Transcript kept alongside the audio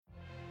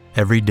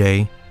Every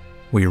day,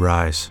 we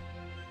rise,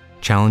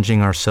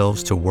 challenging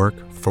ourselves to work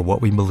for what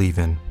we believe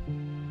in.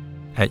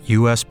 At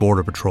U.S.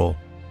 Border Patrol,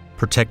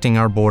 protecting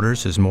our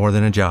borders is more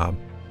than a job.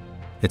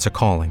 It's a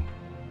calling.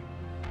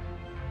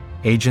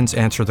 Agents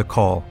answer the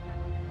call,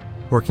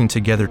 working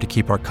together to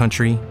keep our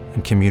country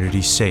and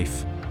communities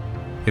safe.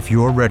 If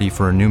you're ready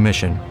for a new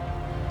mission,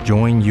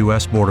 join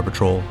U.S. Border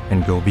Patrol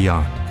and go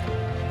beyond.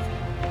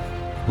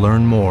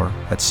 Learn more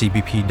at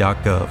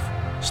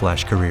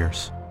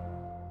cbp.gov/careers.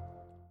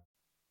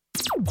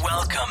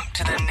 Welcome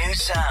to the new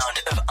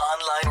sound of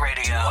online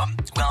radio.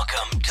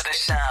 Welcome to the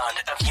sound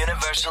of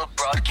Universal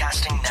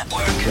Broadcasting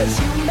Network. 'Cause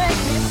you make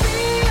me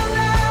feel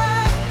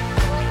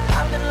like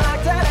I've been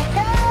locked out of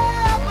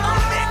heaven. A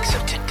mix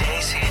of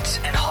today's hits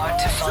and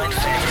hard-to-find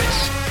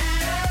favorites,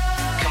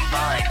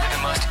 combined with the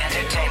most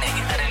entertaining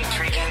and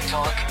intriguing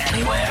talk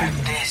anywhere.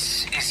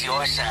 This is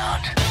your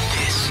sound.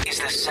 This is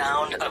the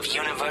sound of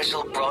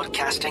Universal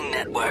Broadcasting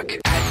Network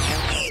at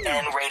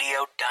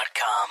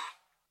UBNradio.com.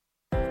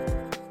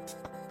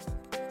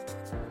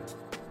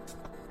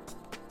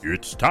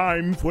 It's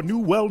time for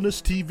New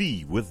Wellness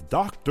TV with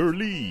Dr.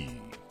 Lee.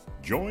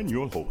 Join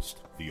your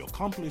host, the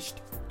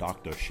accomplished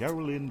Dr.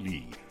 Sherilyn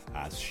Lee,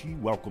 as she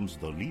welcomes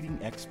the leading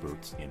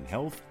experts in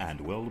health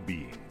and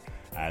well-being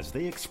as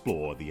they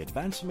explore the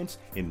advancements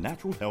in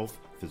natural health,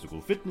 physical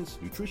fitness,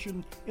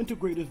 nutrition,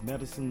 integrative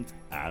medicine,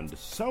 and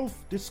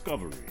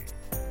self-discovery.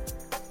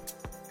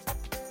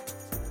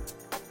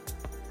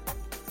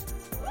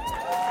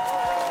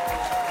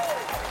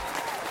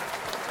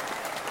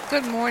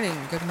 Good morning,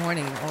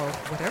 or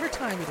whatever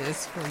time it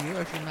is for you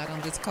if you're not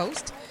on this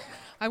coast.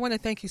 I want to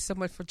thank you so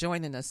much for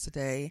joining us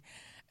today.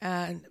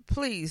 And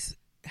please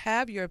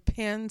have your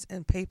pens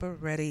and paper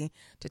ready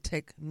to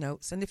take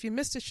notes. And if you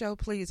missed the show,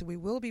 please, we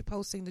will be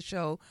posting the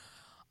show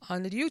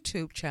on the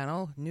YouTube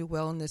channel, New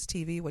Wellness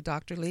TV with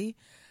Dr. Lee.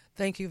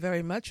 Thank you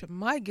very much.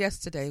 My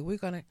guest today, we're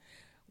going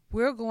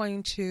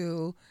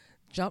to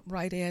jump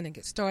right in and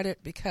get started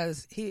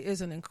because he is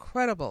an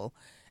incredible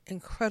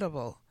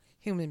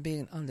human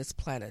being on this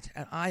planet,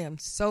 and I am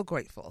so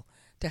grateful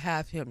to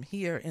have him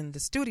here in the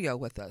studio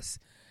with us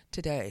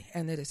today.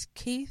 And it is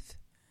Keith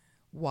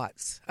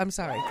Watts. I'm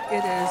sorry,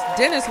 it is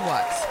Dennis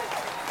Watts.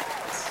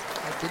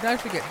 I did not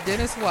forget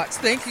Dennis Watts.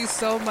 Thank you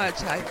so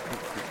much. I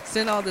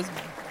sent all this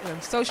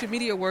social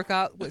media work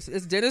out.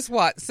 It's Dennis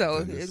Watts,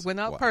 so Dennis it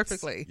went out Watts.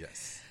 Perfectly.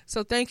 Yes.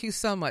 So thank you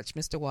so much,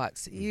 Mr.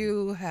 Watts. Mm-hmm.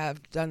 You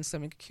have done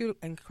some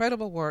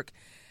incredible work.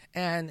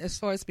 And as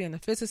far as being a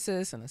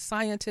physicist and a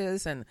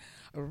scientist and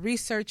a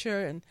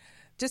researcher and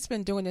just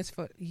been doing this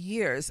for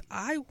years,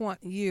 I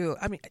want you,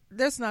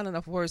 there's not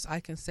enough words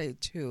I can say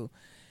to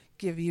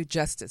give you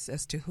justice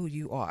as to who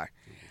you are.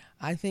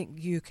 I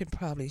think you can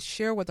probably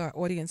share with our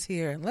audience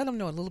here and let them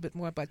know a little bit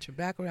more about your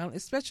background,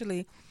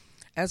 especially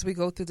as we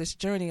go through this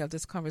journey of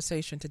this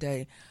conversation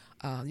today,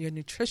 your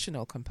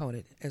nutritional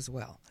component as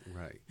well.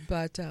 Right.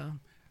 But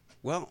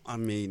well,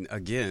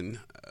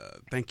 again,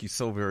 thank you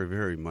so very,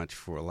 very much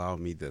for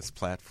allowing me this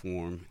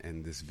platform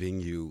and this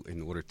venue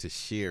in order to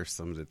share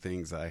some of the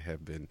things I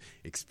have been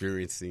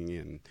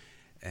experiencing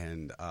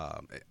and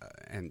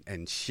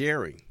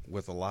sharing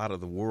with a lot of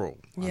the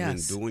world. Yes. I've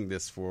been doing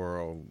this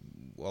for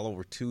well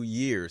over 2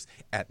 years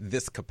at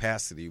this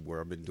capacity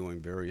where I've been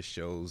doing various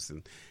shows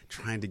and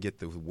trying to get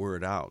the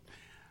word out.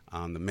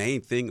 The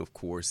main thing, of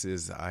course,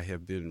 is I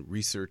have been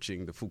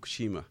researching the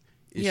Fukushima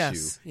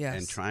issue yes.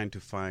 and trying to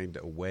find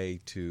a way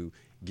to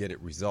get it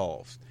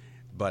resolved.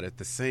 But at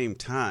the same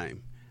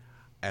time,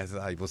 as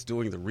I was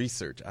doing the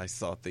research, I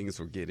saw things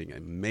were getting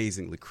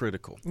amazingly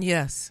critical.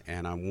 Yes.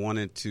 And I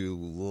wanted to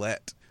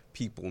let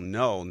people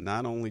know,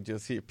 not only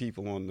just here,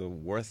 people on the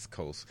West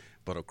Coast,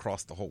 but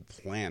across the whole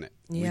planet.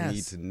 Yes. We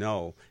need to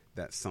know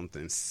that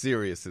something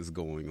serious is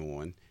going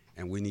on,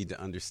 and we need to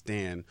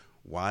understand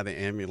why the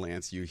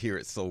ambulance, you hear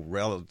it so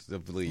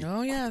relatively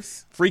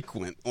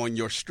frequent on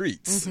your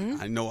streets.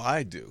 Mm-hmm. I know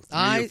I do, 3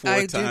 or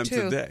 4 times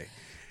a day.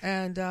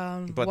 And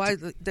why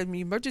the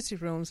emergency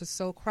rooms are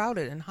so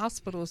crowded and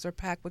hospitals are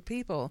packed with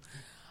people.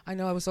 I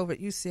know I was over at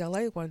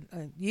UCLA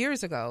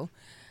years ago,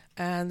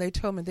 and they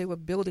told me they were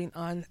building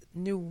on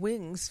new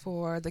wings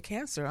for the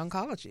cancer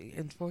oncology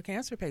and for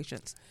cancer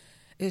patients.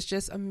 It's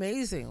just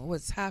amazing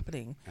what's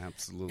happening.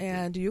 Absolutely.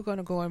 And you're going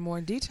to go in more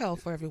in detail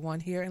for everyone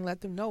here and let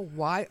them know,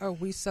 why are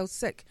we so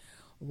sick?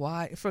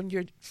 Why,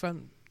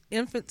 from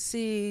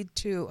infancy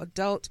to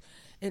adult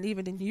and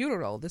even in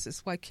utero, this is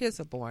why kids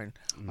are born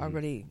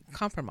already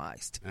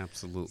compromised.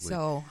 Absolutely.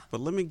 So,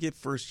 but let me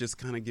just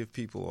kind of give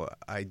people an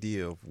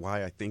idea of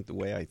why I think the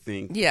way I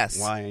think. Yes.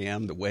 Why I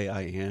am the way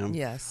I am.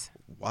 Yes.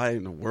 Why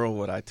in the world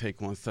would I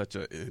take on such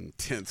an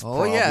intense Oh,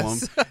 problem?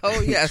 yes.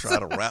 Oh, yes. Try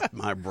to wrap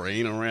my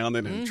brain around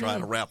it and try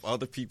to wrap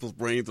other people's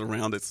brains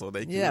around it so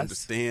they can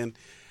understand.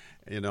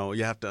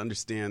 You have to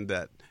understand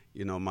that,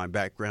 my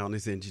background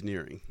is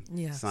engineering,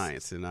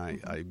 science. And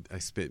I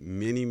spent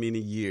many, many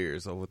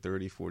years, over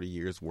 30, 40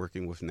 years,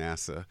 working with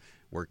NASA,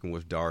 working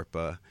with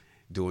DARPA,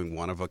 doing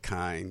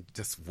one-of-a-kind,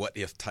 just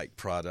what-if type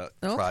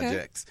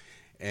projects.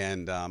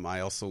 And I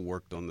also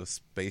worked on the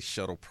space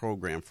shuttle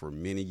program for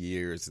many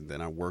years, and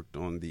then I worked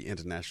on the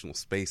International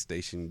Space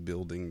Station,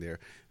 building their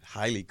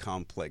highly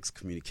complex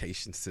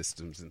communication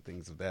systems and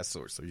things of that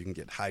sort, so you can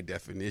get high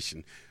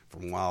definition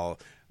from while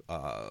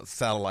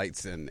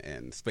satellites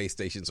and space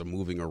stations are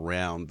moving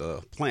around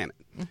the planet.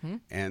 Mm-hmm.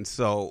 And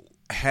so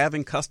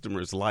having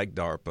customers like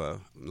DARPA,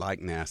 like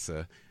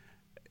NASA,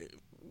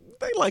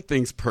 they like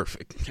things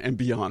perfect and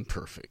beyond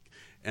perfect.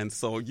 And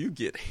so you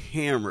get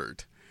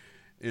hammered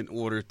in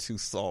order to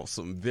solve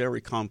some very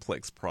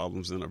complex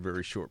problems in a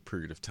very short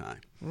period of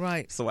time.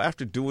 Right. So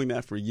after doing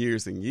that for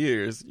years and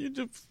years,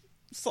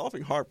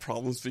 solving hard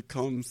problems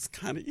becomes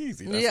kind of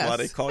easy. That's why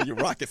they call you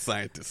rocket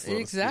scientist. So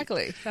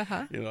exactly.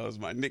 Uh-huh. It was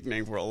my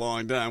nickname for a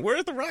long time.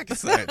 Where's the rocket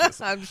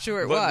scientist? I'm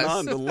sure it was. But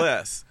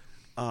nonetheless,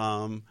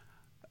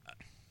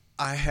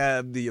 I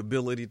have the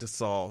ability to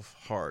solve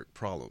hard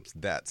problems.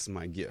 That's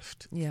my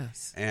gift.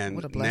 Yes. And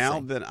what a blessing.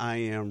 Now that I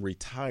am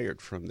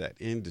retired from that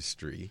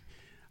industry,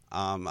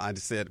 I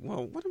just said,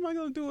 well, what am I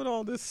going to do with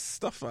all this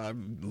stuff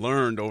I've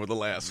learned over the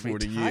last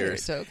 40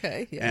 years?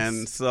 Okay, yes.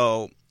 And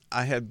so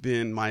I have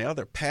been, my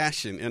other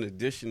passion, in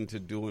addition to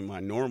doing my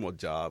normal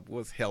job,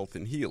 was health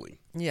and healing.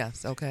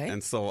 Yes, okay.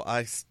 And so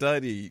I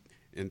studied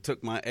and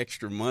took my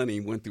extra money,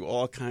 went through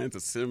all kinds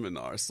of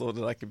seminars so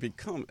that I could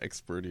become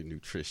expert in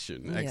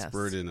nutrition,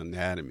 expert in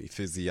anatomy,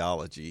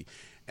 physiology,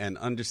 and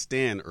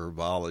understand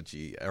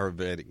herbology,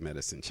 Ayurvedic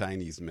medicine,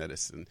 Chinese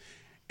medicine.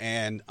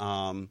 And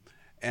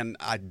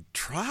I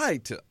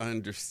tried to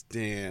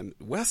understand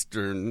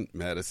Western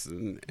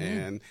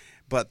medicine,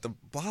 but the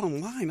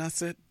bottom line, I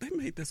said, they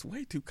made this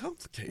way too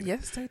complicated.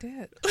 Yes, they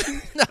did.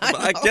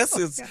 I guess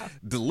it's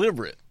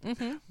deliberate.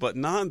 Mm-hmm. But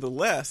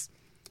nonetheless,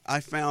 I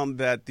found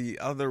that the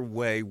other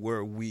way,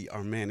 where we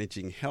are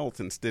managing health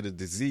instead of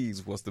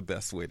disease, was the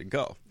best way to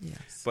go.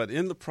 Yes. But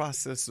in the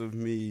process of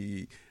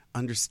me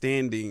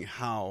understanding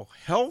how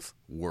health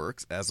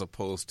works as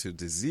opposed to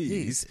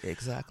disease,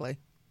 exactly,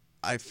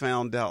 I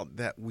found out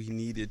that we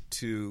needed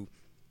to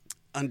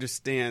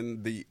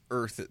understand the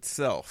earth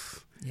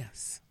itself.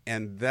 Yes.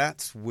 And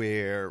that's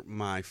where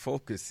my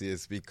focus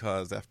is,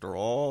 because after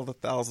all the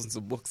thousands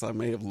of books I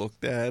may have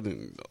looked at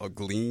and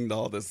gleaned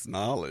all this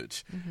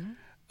knowledge,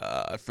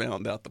 I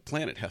found out the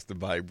planet has to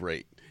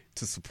vibrate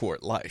to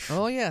support life.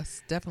 Oh,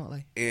 yes,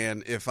 definitely.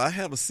 And if I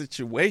have a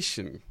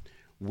situation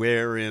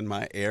wherein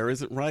my air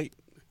isn't right,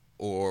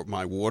 or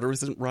my water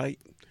isn't right,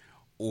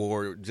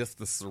 or just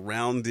the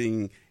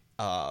surrounding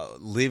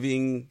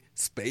living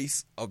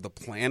space of the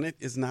planet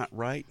is not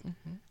right,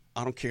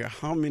 I don't care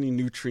how many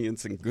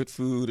nutrients and good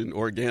food and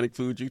organic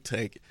food you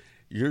take,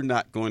 you're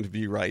not going to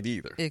be right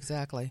either.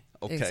 Exactly.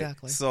 Okay.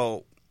 Exactly.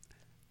 So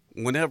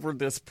whenever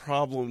this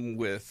problem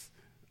with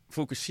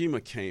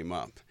Fukushima came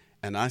up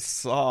and I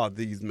saw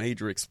these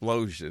major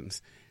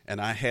explosions,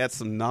 and I had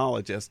some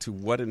knowledge as to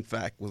what in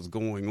fact was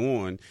going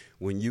on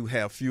when you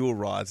have fuel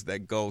rods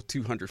that go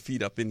 200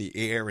 feet up in the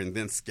air and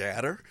then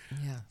scatter,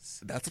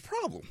 that's a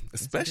problem,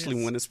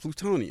 especially when it's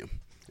plutonium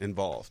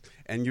involved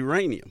and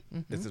uranium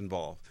is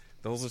involved.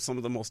 Those are some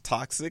of the most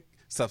toxic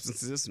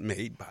substances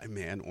made by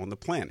man on the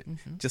planet.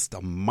 Just a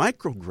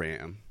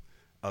microgram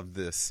of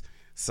this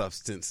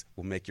substance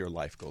will make your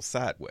life go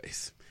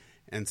sideways.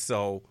 And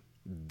so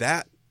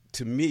that,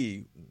 to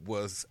me,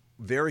 was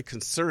very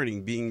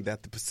concerning, being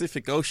that the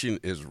Pacific Ocean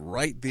is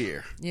right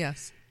there.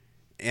 Yes.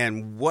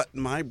 And what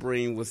my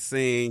brain was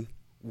saying,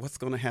 what's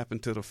going to happen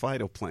to the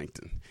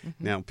phytoplankton?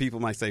 Now,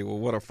 people might say, well,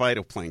 what are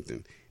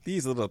phytoplankton?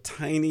 These are the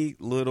tiny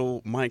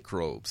little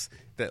microbes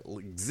that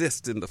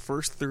exist in the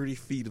first 30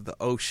 feet of the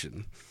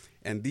ocean.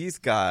 And these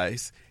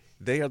guys,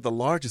 they are the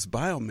largest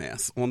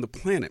biomass on the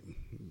planet,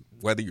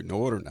 whether you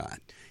know it or not.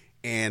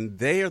 And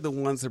they are the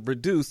ones that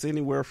produce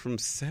anywhere from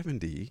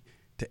 70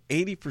 to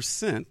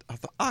 80%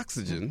 of the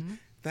oxygen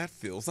that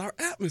fills our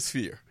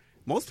atmosphere.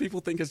 Most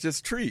people think it's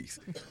just trees.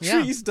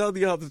 Trees do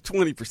the other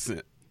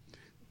 20%.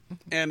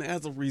 And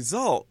as a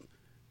result,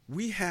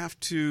 we have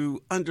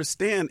to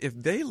understand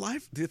if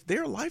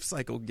their life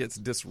cycle gets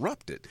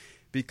disrupted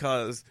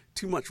because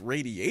too much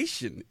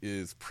radiation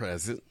is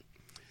present,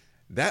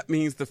 that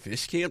means the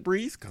fish can't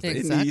breathe because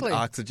they need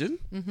oxygen.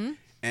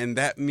 And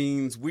that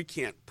means we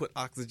can't put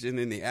oxygen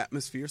in the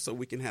atmosphere so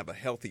we can have a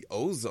healthy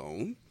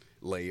ozone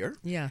layer.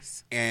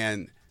 Yes.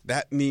 And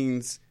that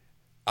means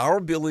our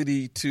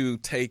ability to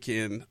take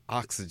in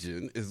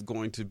oxygen is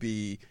going to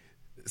be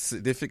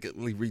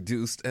significantly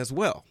reduced as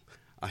well.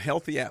 A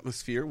healthy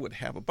atmosphere would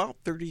have about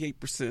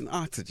 38%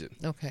 oxygen.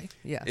 Okay,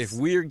 yes. If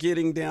we're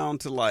getting down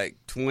to like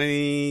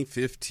 20,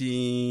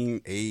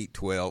 15, 8,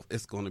 12,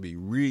 it's going to be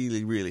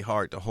really, really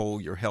hard to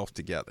hold your health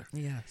together.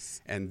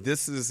 Yes. And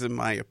this is, in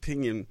my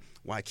opinion,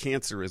 why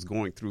cancer is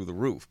going through the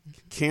roof.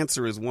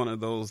 Cancer is one of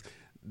those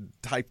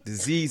type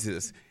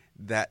diseases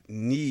that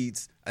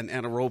needs an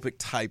anaerobic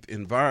type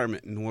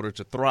environment in order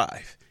to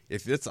thrive.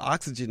 If it's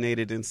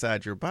oxygenated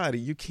inside your body,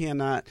 you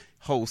cannot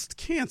host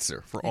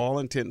cancer for all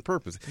intent and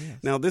purpose. Yes.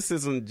 Now, this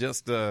isn't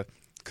just a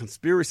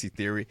conspiracy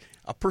theory.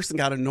 A person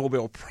got a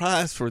Nobel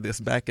Prize for this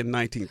back in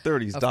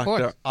 1930s.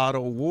 Dr.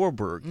 Otto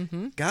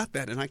Warburg got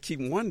that. And I keep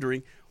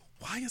wondering,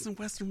 why isn't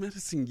Western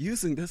medicine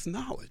using this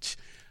knowledge?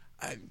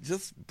 It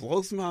just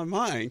blows my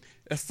mind.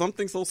 It's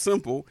something so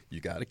simple.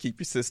 You got to keep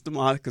your system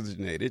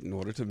oxygenated in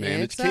order to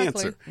manage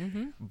cancer.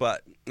 Mm-hmm.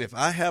 But if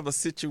I have a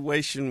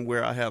situation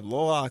where I have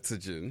low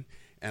oxygen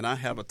and I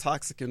have a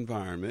toxic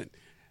environment,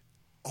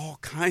 all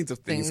kinds of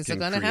things are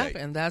going to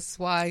happen. That's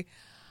why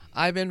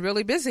I've been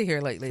really busy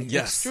here lately.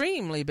 Yes.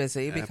 Extremely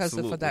busy because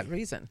for that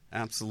reason.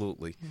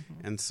 Absolutely.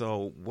 Mm-hmm. And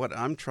so what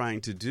I'm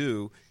trying to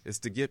do is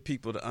to get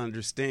people to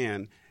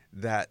understand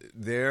that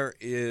there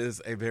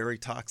is a very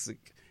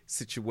toxic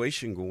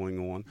situation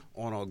going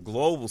on a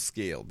global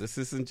scale. This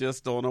isn't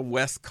just on a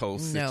West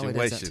Coast situation.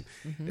 No, it isn't.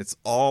 Mm-hmm. It's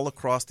all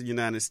across the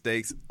United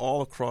States,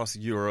 all across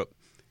Europe,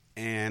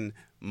 and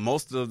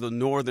most of the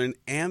northern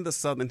and the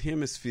southern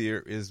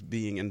hemisphere is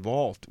being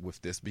involved with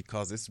this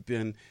because it's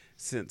been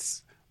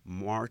since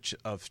March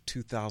of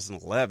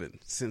 2011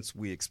 since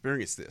we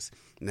experienced this.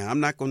 Now,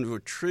 I'm not going to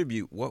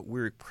attribute what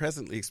we're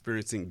presently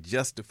experiencing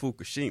just to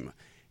Fukushima.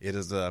 It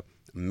is a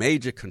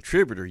major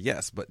contributor,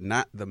 yes, but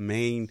not the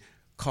main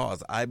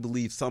cause. I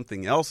believe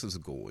something else is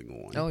going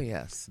on. Oh,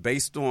 yes.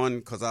 Based on,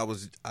 because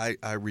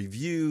I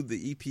reviewed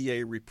the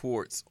EPA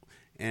reports,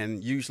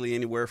 and usually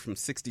anywhere from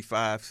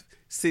 65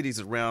 cities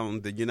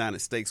around the United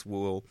States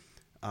will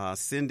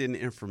send in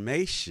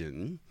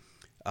information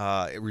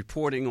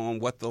reporting on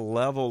what the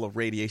level of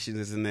radiation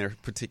is in their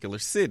particular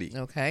city.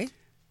 Okay.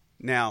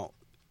 Now,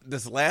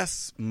 this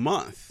last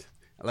month,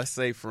 let's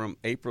say from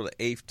April the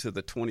 8th to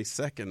the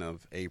 22nd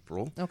of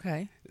April,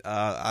 okay,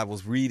 I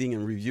was reading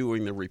and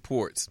reviewing the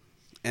reports.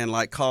 And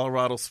like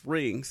Colorado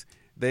Springs,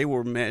 they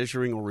were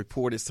measuring or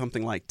reported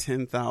something like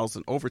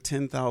over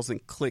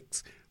 10,000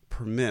 clicks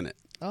per minute.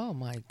 Oh,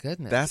 my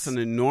goodness. That's an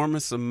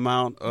enormous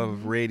amount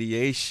of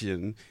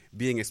radiation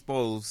being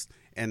exposed,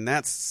 and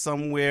that's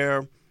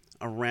somewhere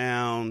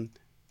around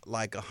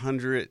like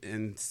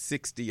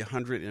 160,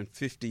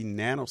 150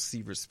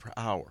 nanosieverts per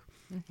hour.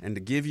 Mm-hmm. And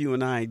to give you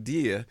an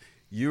idea,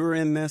 you're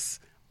in this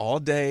all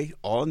day,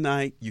 all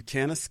night. You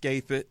can't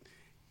escape it.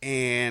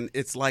 And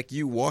it's like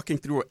you walking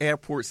through an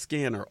airport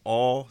scanner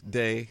all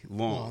day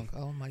long.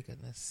 Oh, my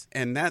goodness.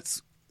 And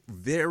that's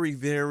very,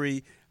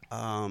 very,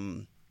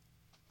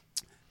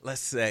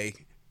 let's say,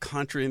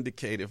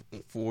 contraindicative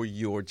for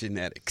your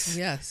genetics.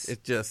 Yes.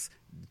 It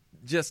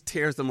just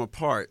tears them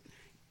apart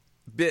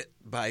bit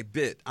by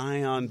bit,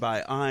 ion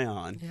by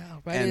ion. Yeah,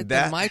 right and at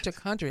the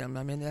mitochondrium.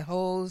 I mean, the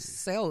whole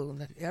cell,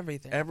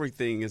 everything.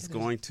 Everything is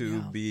going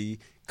to be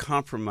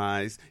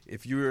compromised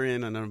if you're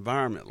in an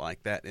environment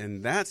like that.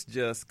 And that's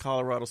just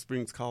Colorado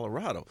Springs,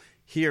 Colorado.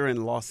 Here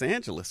in Los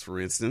Angeles, for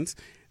instance,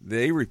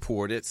 they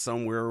reported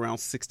somewhere around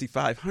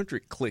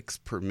 6,500 clicks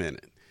per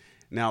minute.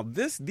 Now,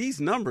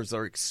 these numbers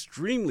are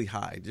extremely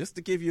high. Just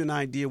to give you an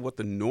idea what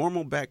the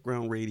normal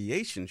background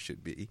radiation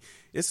should be,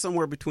 it's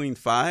somewhere between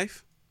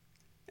 5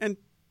 and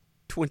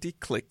 20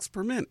 clicks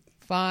per minute.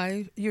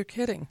 5? You're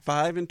kidding.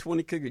 5 and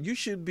 20 clicks. You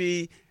should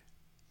be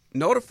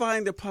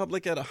notifying the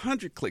public at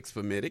 100 clicks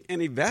per minute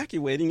and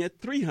evacuating at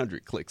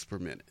 300 clicks per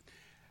minute.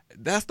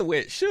 That's the way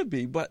it should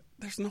be, but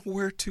there's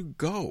nowhere to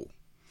go.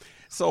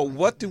 So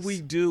what do we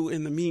do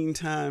in the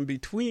meantime,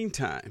 between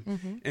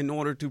time, in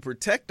order to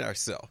protect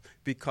ourselves?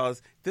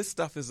 Because this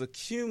stuff is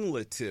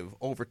accumulative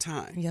over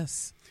time.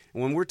 Yes.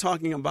 When we're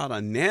talking about a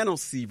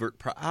nanosievert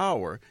per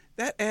hour,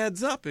 that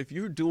adds up if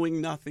you're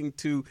doing nothing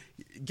to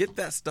get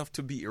that stuff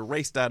to be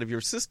erased out of your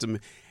system.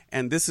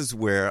 And this is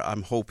where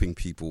I'm hoping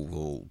people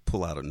will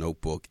pull out a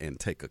notebook and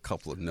take a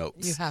couple of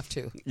notes. You have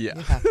to. Yeah.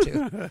 You have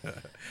to.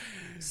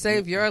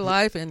 Save your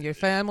life and your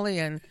family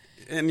and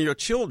your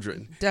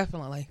children.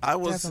 Definitely. I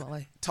was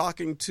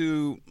talking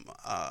to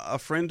a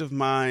friend of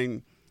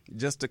mine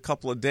just a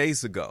couple of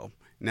days ago.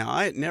 Now,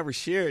 I had never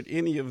shared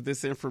any of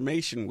this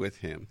information with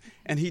him,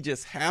 and he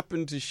just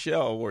happened to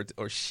show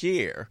or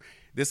share,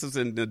 this is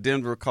in the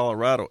Denver,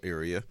 Colorado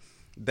area,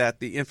 that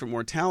the infant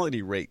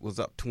mortality rate was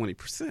up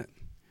 20%.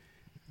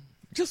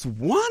 Just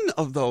one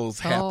of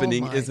those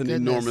happening is an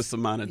enormous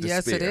amount of despair.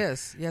 Yes, it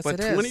is. Yes, but it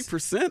is.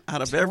 20%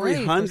 out of every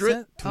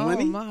 100,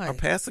 20 are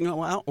passing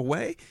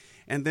away.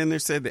 And then they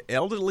said the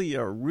elderly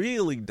are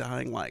really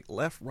dying like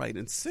left, right,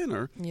 and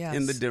center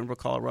in the Denver,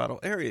 Colorado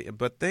area.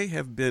 But they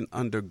have been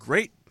under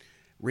great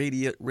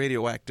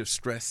radioactive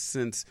stress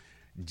since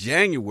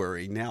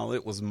January. Now,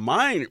 it was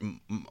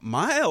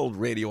mild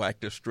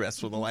radioactive stress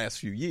for the last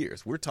few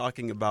years. We're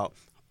talking about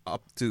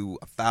up to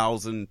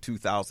 1,000,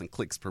 2,000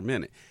 clicks per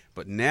minute.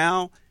 But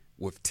now,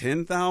 with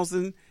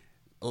 10,000,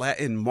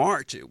 in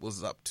March, it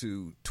was up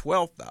to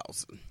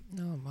 12,000.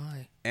 Oh,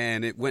 my.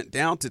 And it went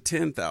down to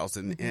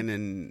 10,000. And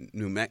in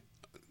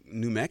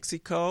New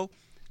Mexico,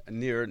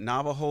 near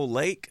Navajo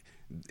Lake,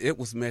 it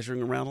was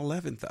measuring around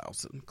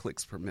 11,000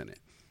 clicks per minute.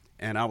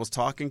 And I was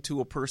talking to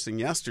a person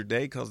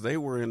yesterday because they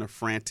were in a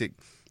frantic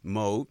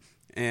mode,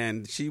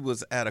 and she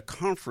was at a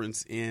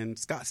conference in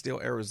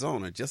Scottsdale,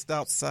 Arizona, just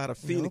outside of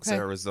Phoenix,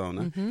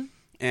 Arizona.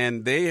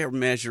 And they are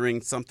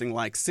measuring something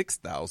like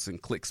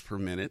 6,000 clicks per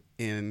minute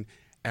in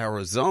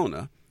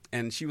Arizona.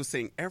 And she was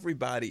saying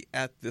everybody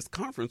at this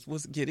conference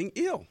was getting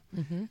ill.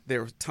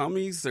 Their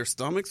tummies, their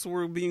stomachs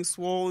were being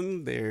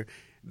swollen.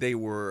 They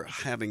were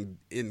having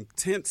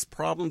intense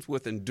problems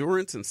with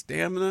endurance and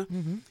stamina.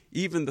 Mm-hmm.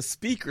 Even the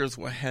speakers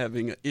were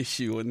having an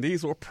issue, and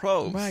these were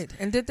pros. Right.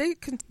 And did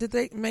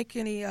they make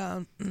any?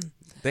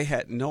 They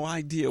had no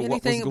idea what was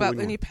going on. Anything about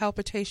any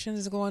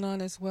palpitations going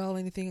on as well?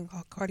 Anything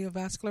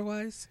cardiovascular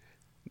wise?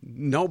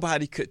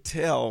 Nobody could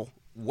tell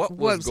what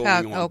was going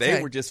on. Okay.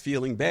 They were just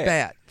feeling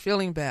bad.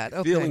 Feeling bad.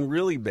 Okay. Feeling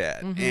really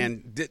bad, mm-hmm.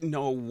 and didn't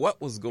know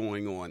what was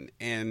going on.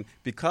 And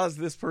because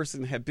this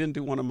person had been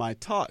to one of my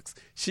talks,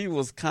 she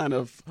was kind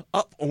of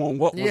up on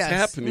what was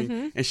happening,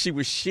 mm-hmm. and she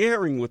was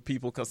sharing with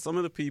people, because some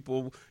of the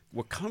people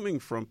were coming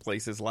from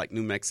places like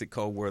New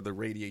Mexico where the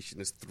radiation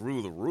is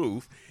through the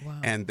roof, wow.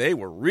 and they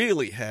were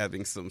really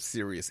having some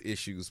serious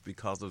issues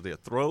because of their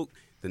throat,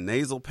 the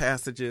nasal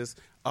passages,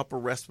 upper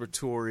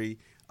respiratory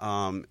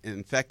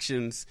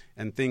infections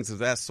and things of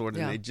that sort,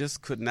 and they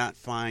just could not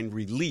find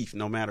relief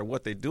no matter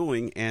what they're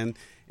doing, and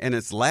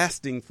it's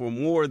lasting for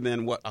more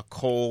than what a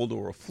cold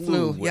or a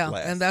flu would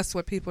last. And that's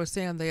what people are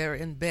saying. They are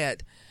in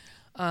bed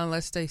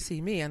unless they see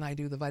me, and I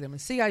do the vitamin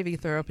C IV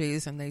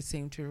therapies, and they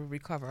seem to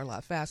recover a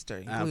lot faster,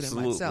 including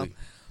Absolutely. Myself.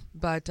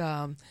 But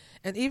and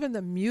even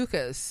the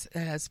mucus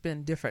has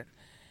been different.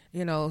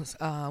 You know,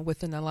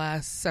 within the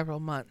last several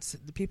months,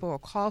 the people are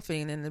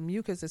coughing, and the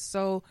mucus is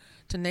so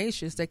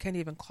tenacious they can't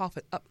even cough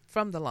it up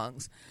from the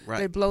lungs. Right.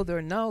 They blow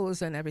their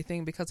nose and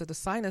everything because of the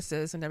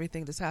sinuses and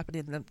everything that's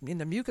happening in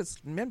the mucous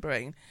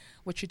membrane,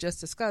 which you just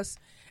discussed,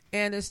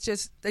 and it's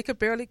just they could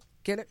barely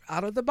get it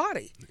out of the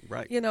body.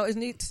 Right. You know, it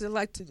needs to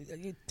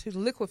to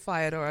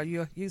liquefy it, or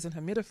you're using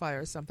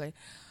humidifier or something.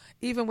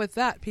 Even with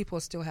that, people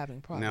are still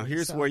having problems. Now,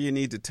 here's where you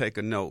need to take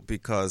a note,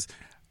 because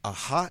a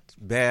hot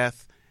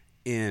bath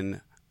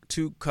in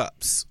 2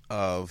 cups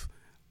of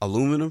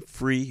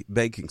aluminum-free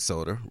baking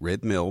soda,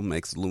 Red Mill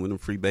makes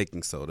aluminum-free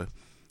baking soda,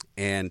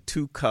 and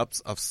 2 cups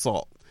of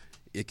salt.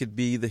 It could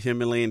be the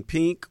Himalayan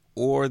pink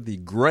or the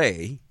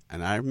gray,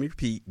 and I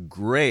repeat,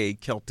 gray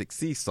Celtic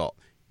sea salt.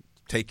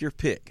 Take your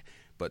pick.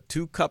 But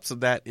 2 cups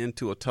of that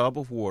into a tub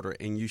of water,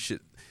 and you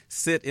should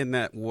sit in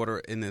that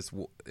water, and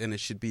it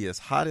should be as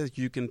hot as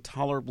you can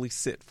tolerably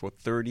sit for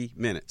 30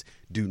 minutes.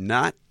 Do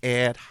not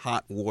add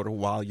hot water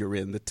while you're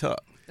in the tub.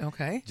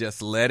 Okay.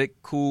 Just let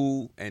it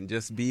cool and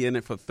just be in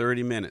it for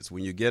 30 minutes.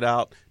 When you get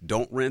out,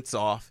 don't rinse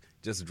off.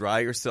 Just dry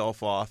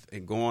yourself off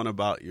and go on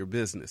about your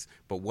business.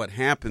 But what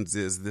happens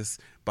is this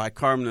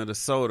bicarbonate of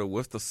soda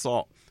with the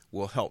salt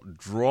will help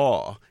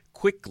draw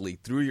quickly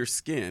through your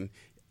skin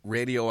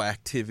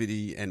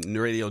radioactivity and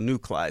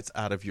radionuclides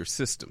out of your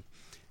system.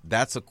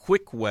 That's a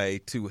quick way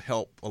to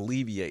help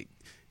alleviate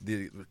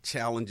the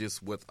challenges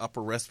with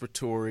upper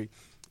respiratory,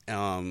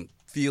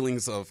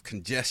 feelings of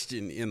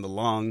congestion in the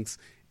lungs,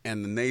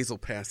 and the nasal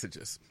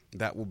passages.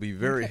 That will be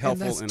very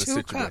helpful in a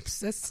situation. 2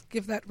 cups. Let's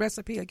give that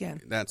recipe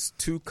again. That's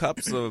 2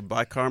 cups of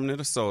bicarbonate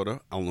of soda,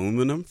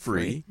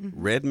 aluminum-free.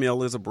 Mm-hmm. Red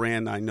Mill is a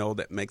brand I know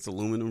that makes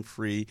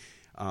aluminum-free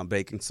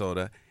baking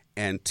soda,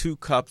 and 2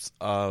 cups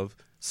of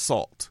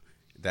salt.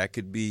 That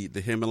could be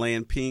the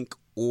Himalayan pink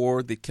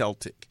or the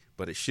Celtic,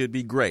 but it should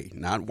be gray,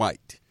 not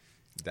white.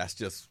 That's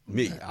just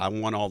me. I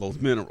want all those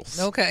minerals.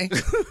 Okay.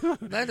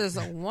 That is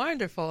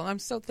wonderful.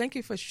 Thank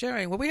you for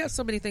sharing. Well, we have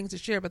so many things to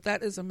share, but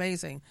that is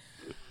amazing.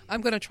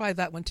 I'm going to try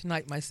that one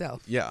tonight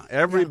myself. Yeah,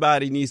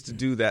 everybody needs to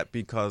do that,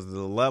 because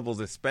the levels,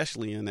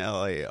 especially in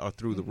LA, are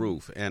through the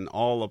roof, and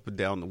all up and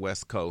down the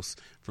West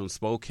Coast, from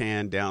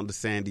Spokane down to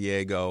San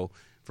Diego,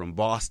 from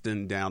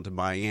Boston down to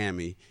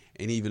Miami,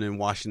 and even in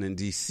Washington,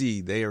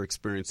 D.C., they are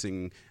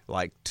experiencing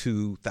like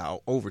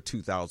over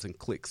 2,000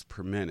 clicks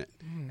per minute.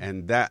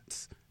 And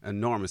that's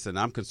enormous. And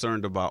I'm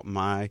concerned about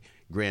my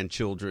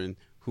grandchildren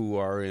who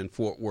are in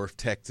Fort Worth,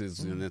 Texas,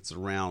 and it's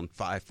around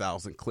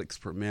 5,000 clicks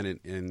per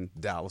minute in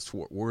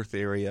Dallas-Fort Worth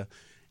area.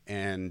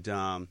 And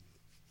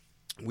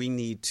we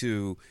need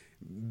to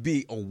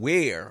be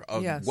aware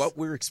of what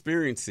we're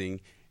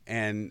experiencing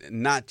and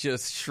not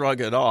just shrug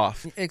it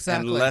off.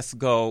 Exactly. And let's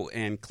go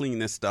and clean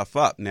this stuff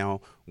up.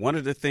 Now, one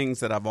of the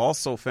things that I've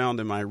also found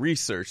in my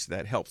research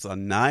that helps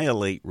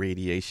annihilate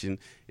radiation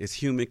is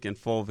humic and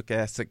fulvic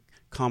acid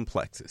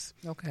complexes.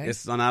 Okay.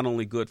 It's not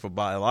only good for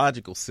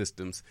biological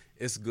systems,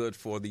 it's good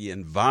for the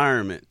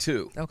environment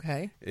too.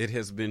 Okay. It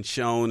has been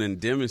shown and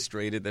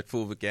demonstrated that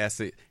fulvic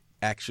acid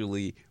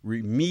actually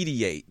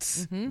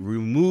remediates,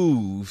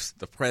 removes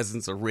the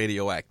presence of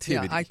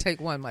radioactivity. Yeah, I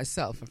take one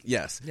myself.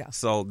 Yes. Yeah.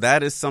 So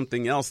that is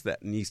something else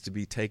that needs to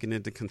be taken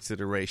into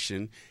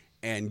consideration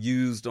and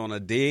used on a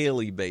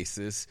daily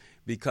basis,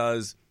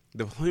 because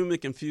the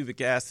humic and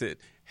fulvic acid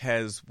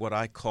has what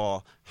I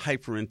call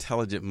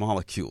hyperintelligent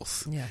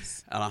molecules.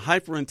 Yes. And a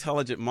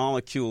hyperintelligent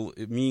molecule,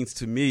 it means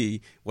to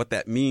me, what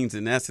that means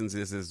in essence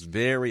is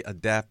very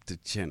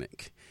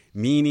adaptogenic,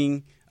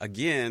 meaning,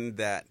 again,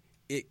 that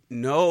it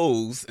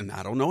knows, and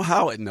I don't know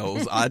how it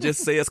knows. I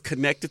just say it's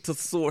connected to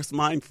source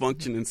mind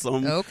function in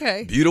some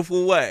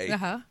beautiful way.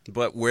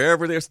 But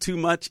wherever there's too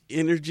much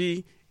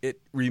energy,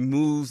 it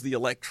removes the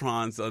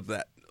electrons of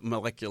that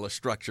molecular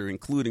structure,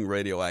 including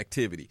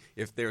radioactivity.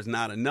 If there's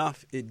not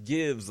enough, it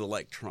gives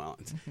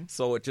electrons.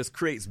 So it just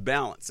creates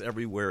balance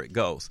everywhere it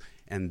goes.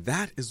 And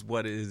that is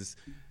what is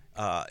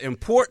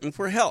important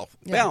for health,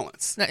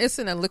 balance. Now, it's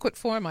in a liquid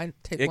form. I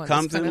take one. It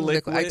comes in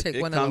liquid. I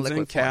take one in a liquid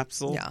in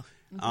capsule. Yeah.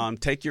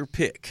 Take your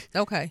pick.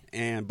 Okay.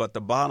 But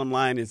the bottom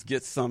line is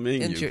get some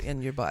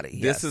in your body.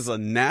 This is a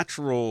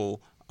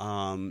natural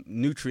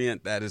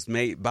nutrient that is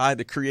made by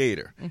the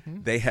Creator.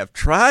 Mm-hmm. They have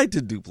tried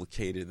to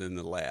duplicate it in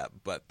the lab,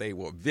 but they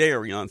were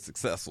very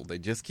unsuccessful. They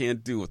just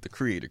can't do what the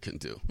Creator can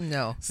do.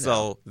 No.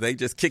 So they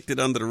just kicked it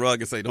under the rug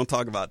and say, don't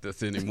talk about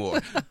this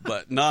anymore.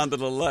 But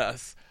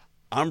nonetheless,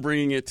 I'm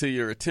bringing it to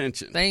your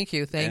attention. Thank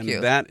you. And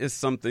that is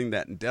something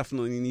that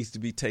definitely needs to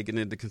be taken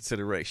into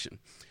consideration.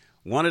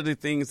 One of the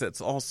things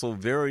that's also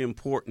very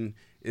important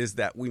is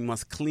that we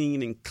must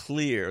clean and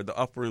clear the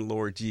upper and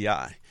lower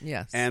GI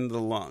and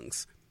the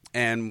lungs.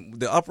 And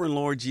the upper and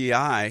lower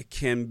GI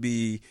can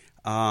be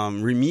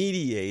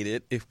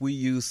remediated if we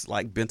use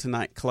like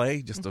bentonite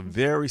clay, just a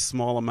very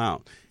small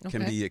amount.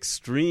 Can be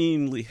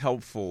extremely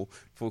helpful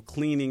for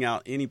cleaning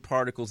out any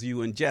particles you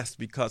ingest,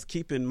 because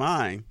keep in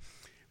mind,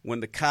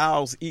 when the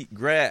cows eat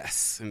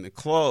grass and the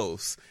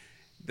cloves,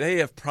 they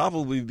have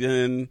probably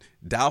been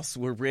doused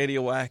with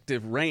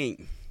radioactive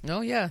rain.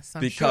 Oh, yes,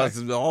 I'm because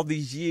sure. of all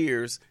these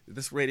years,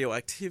 this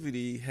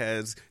radioactivity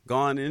has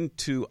gone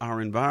into our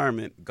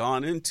environment,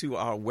 gone into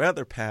our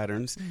weather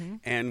patterns,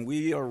 and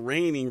we are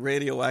raining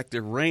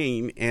radioactive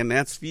rain, and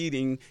that's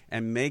feeding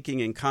and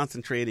making and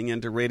concentrating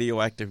into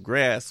radioactive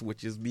grass,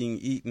 which is being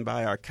eaten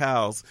by our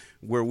cows,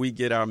 where we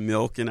get our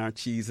milk and our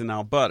cheese and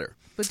our butter.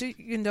 But do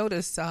you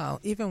notice,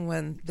 even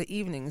when the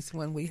evenings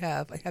when we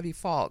have a heavy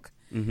fog,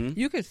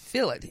 you can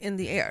feel it in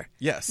the air.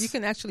 Yes. You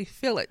can actually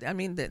feel it. I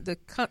mean, the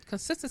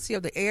consistency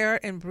of the air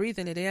and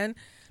breathing it in.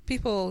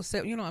 People say,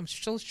 I'm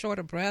so short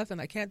of breath and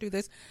I can't do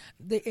this.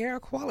 The air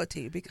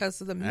quality, because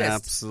of the mist.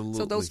 Absolutely.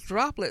 So those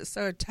droplets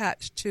are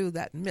attached to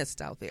that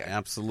mist out there.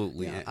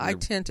 Absolutely. Yeah, I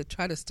tend to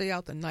try to stay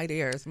out the night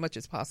air as much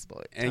as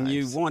possible. And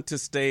you want to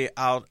stay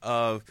out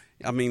of,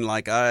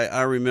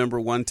 I remember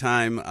one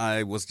time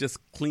I was just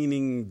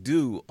cleaning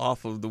dew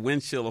off of the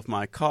windshield of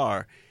my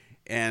car,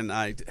 and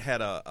I had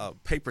a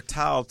paper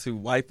towel to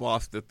wipe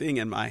off the thing,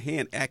 and my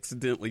hand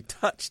accidentally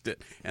touched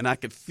it, and I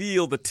could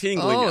feel the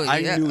tingling. Oh, I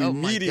yeah. knew Oh,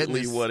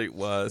 immediately what it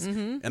was,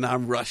 and I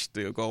rushed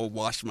to go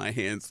wash my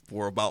hands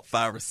for about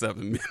 5 or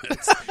 7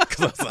 minutes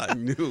because I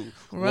knew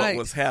what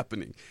was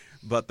happening.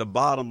 But the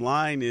bottom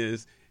line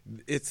is,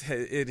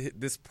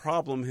 this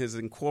problem has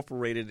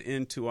incorporated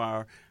into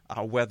our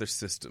weather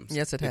systems.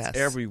 Yes, it has. It's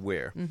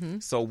everywhere.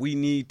 So we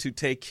need to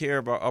take care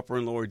of our upper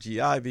and lower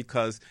GI,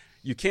 because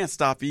you can't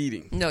stop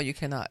eating. No, you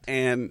cannot.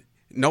 And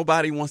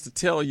nobody wants to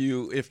tell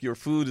you if your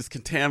food is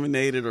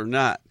contaminated or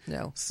not.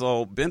 No.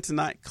 So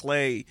bentonite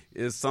clay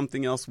is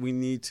something else we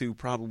need to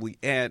probably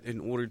add in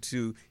order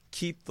to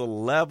keep the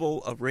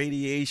level of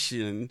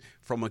radiation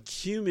from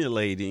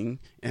accumulating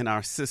in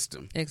our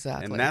system.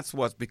 Exactly. And that's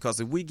because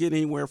if we get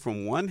anywhere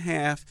from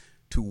 1/2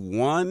 to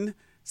 1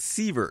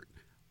 sievert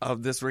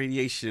of this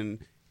radiation,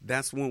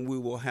 that's when we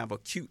will have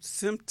acute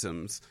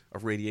symptoms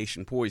of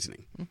radiation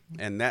poisoning.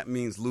 And that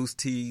means loose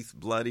teeth,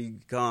 bloody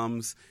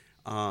gums,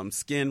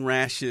 skin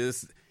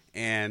rashes,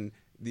 and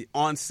the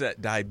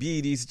onset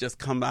diabetes just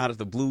come out of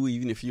the blue,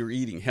 even if you're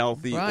eating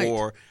healthy.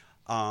 Or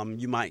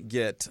you might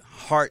get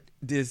heart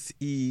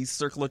disease,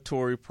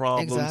 circulatory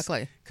problems,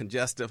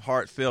 congestive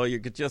heart failure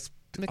could just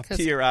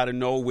appear out of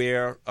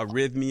nowhere,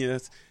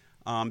 arrhythmias,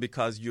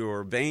 because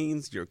your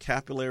veins, your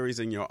capillaries,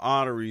 and your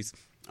arteries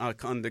are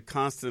under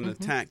constant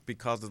attack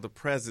because of the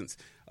presence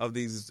of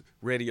these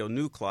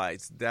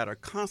radionuclides that are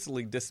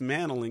constantly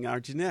dismantling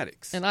our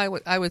genetics. And I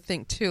would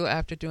think, too,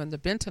 after doing the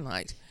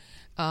bentonite,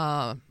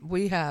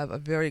 we have a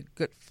very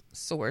good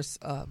source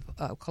of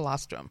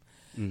colostrum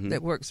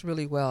that works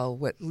really well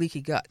with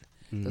leaky gut.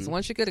 Because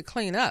once you get it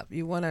cleaned up,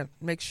 you want to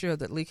make sure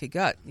that leaky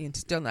gut, you're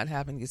still not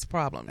having these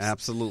problems.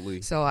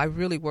 Absolutely. So I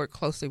really work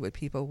closely with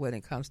people when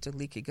it comes to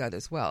leaky gut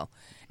as well.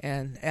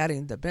 And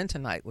adding the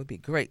bentonite would be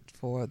great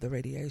for the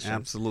radiation.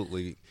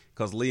 Absolutely.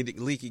 Because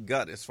leaky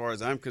gut, as far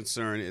as I'm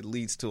concerned, it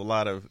leads to a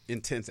lot of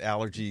intense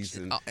allergies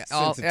and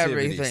sensitivities.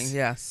 Everything,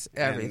 yes,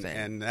 everything.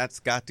 And that's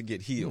got to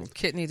get healed.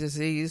 Kidney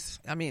disease,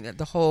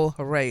 the whole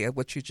array of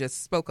what you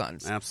just spoke on.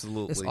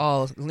 Absolutely. It's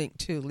all linked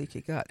to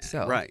leaky gut.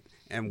 So. Right.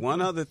 And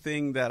one other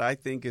thing that I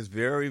think is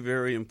very,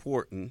 very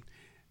important,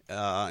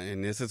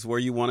 and this is where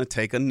you want to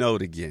take a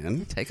note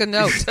again. Take a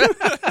note.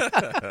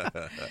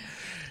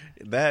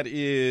 That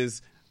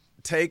is,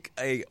 take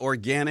a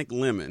organic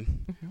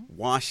lemon,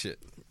 wash it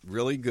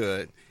really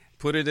good,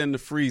 put it in the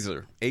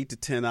freezer 8 to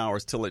 10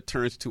 hours till it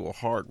turns to a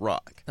hard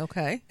rock.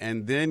 Okay.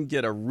 And then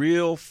get a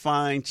real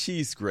fine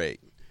cheese grate.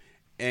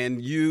 And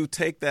you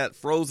take that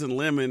frozen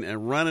lemon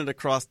and run it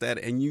across that,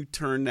 and you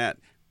turn that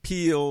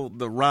peel,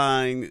 the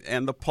rind,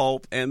 and the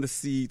pulp, and the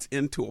seeds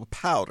into a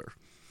powder.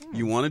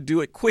 You want to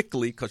do it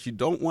quickly because you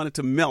don't want it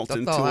to melt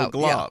into a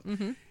glob.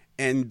 Yeah.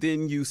 And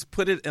then you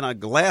put it in a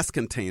glass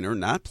container,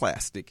 not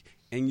plastic,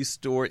 and you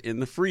store it in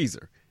the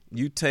freezer.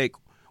 You take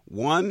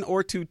 1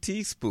 or 2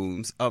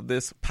 teaspoons of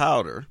this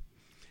powder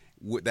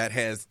that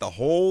has the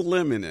whole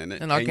lemon in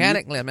it. An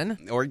organic lemon.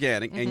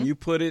 Organic. And you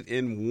put it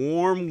in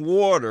warm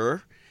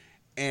water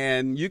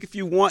And if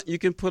you want, you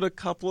can put a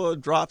couple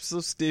of drops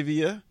of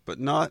stevia, but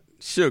not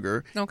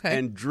sugar,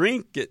 and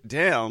drink it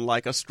down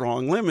like a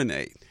strong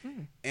lemonade.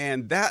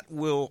 And that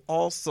will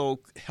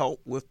also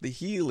help with the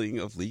healing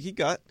of leaky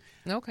gut.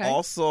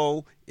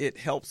 Also, it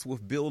helps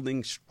with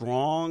building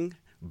strong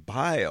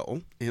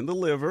bile in the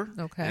liver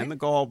and the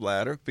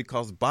gallbladder,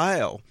 because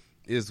bile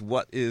is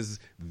what is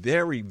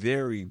very,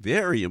 very,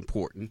 very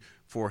important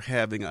for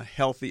having a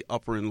healthy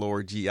upper and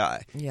lower GI,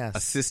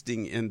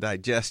 assisting in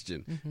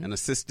digestion and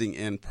assisting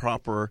in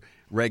proper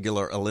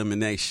regular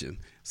elimination.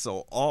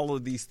 So all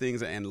of these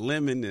things, and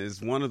lemon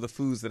is one of the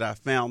foods that I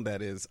found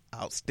that is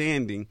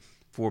outstanding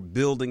for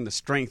building the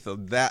strength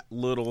of that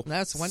little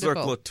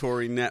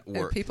circulatory network.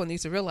 And people need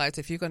to realize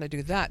if you're going to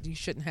do that, you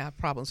shouldn't have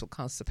problems with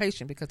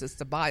constipation, because it's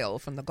the bile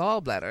from the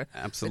gallbladder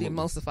that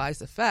emulsifies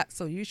the fat.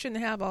 So you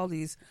shouldn't have all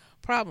these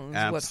problems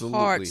with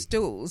hard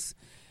stools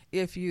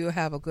if you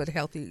have a good,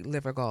 healthy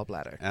liver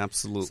gallbladder.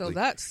 Absolutely. So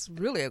that's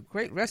really a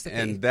great recipe.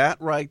 And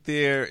that right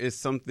there is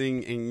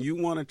something, and you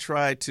want to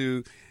try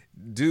to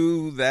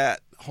do that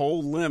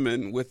whole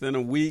lemon within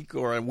a week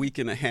or a week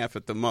and a half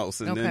at the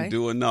most, and then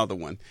do another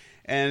one.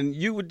 And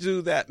you would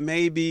do that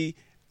maybe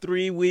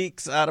 3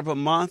 weeks out of a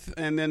month,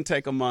 and then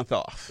take a month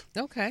off.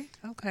 Okay.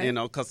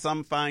 Because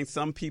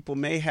some people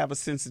may have a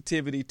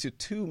sensitivity to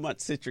too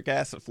much citric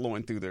acid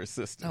flowing through their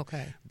system.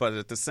 But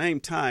at the same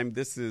time,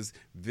 this is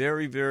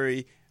very,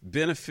 very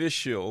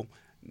beneficial.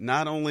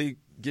 Not only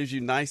gives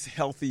you nice,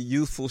 healthy,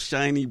 youthful,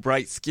 shiny,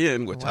 bright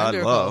skin, which I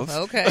love.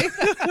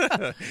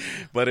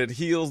 But it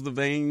heals the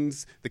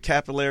veins, the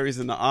capillaries,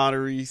 and the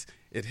arteries.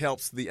 It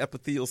helps the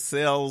epithelial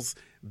cells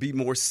be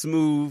more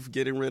smooth,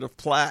 getting rid of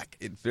plaque.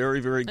 It's very,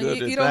 very good at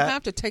that. You don't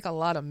have to take a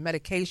lot of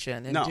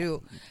medication and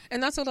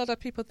that's what a lot of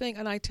people think.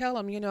 And I tell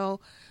them,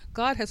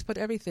 God has put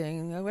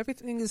everything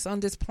is on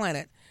this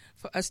planet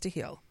for us to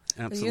heal.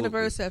 Absolutely. The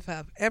universe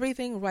have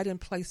everything right in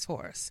place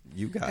for us.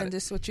 You got it. And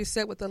this is what you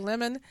said with the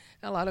lemon.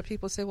 A lot of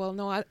people say, well,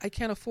 no, I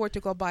can't afford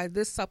to go buy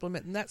this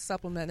supplement and that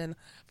supplement and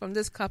from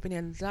this company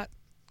and that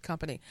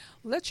company.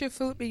 Let your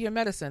food be your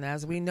medicine,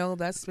 as we know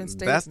that's been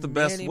stated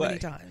many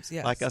times.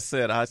 Yes. Like I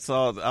said, I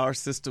saw our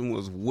system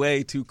was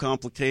way too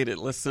complicated.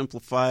 Let's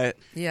simplify it.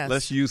 Yes.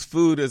 Let's use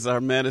food as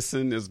our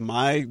medicine, is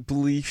my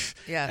belief.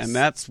 Yes. And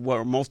that's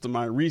where most of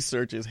my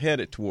research is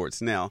headed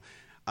towards. Now,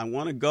 I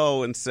want to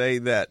go and say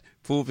that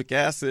fulvic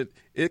acid,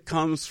 it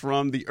comes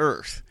from the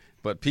earth.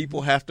 But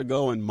people have to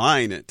go and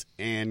mine it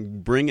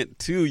and bring it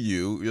to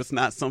you. It's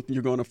not something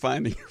you're going to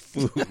find in your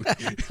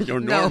food, your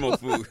normal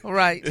food.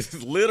 Right.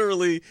 It's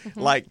literally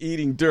like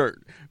eating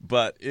dirt,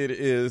 but it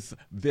is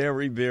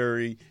very,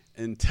 very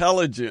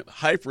intelligent,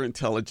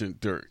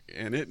 hyper-intelligent dirt,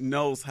 and it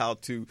knows how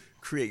to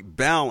create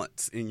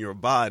balance in your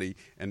body,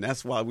 and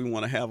that's why we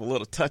want to have a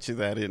little touch of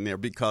that in there,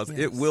 because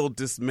it will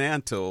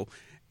dismantle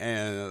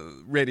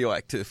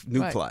radioactive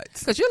nuclides.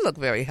 Because you look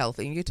very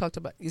healthy.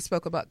 You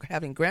spoke about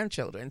having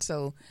grandchildren,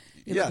 so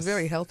you look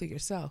very healthy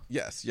yourself.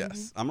 Yes.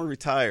 I'm a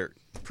retired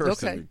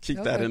person.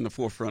 Keep that in the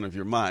forefront of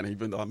your mind,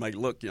 even though I might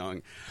look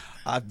young.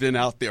 I've been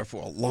out there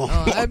for a long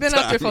time. I've been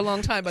out there for a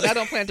long time, but I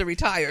don't plan to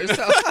retire.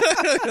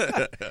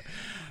 So.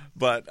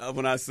 But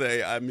when I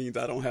say, I mean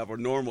I don't have a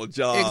normal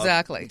job,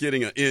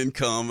 getting an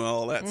income and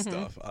all that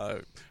stuff.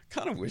 I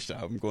kind of wish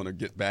I'm going to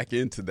get back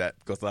into that,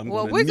 because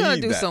we're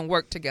going to do some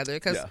work together,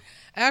 because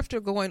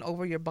after going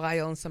over your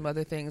bio and some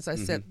other things, I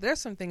said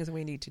there's some things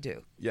we need to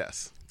do.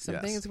 Yes. Some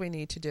things we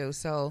need to do.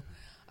 So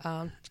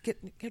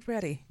get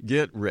ready.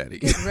 Get ready.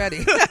 Get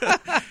ready.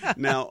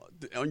 Now,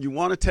 you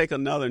want to take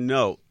another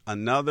note.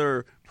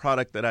 Another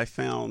product that I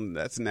found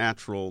that's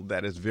natural,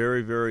 that is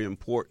very, very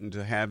important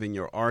to have in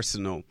your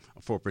arsenal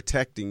for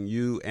protecting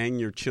you and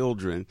your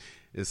children,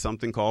 is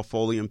something called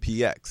Folium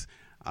PX.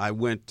 I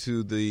went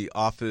to the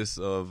office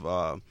of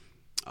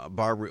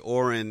Barbara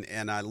Oren,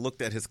 and I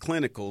looked at his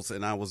clinicals,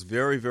 and I was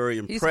very, very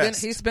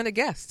impressed. He's been a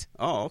guest.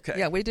 Oh, okay.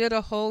 Yeah, we did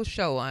a whole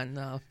show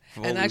on,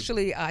 and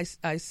actually I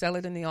sell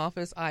it in the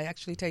office. I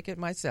actually take it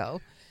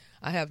myself.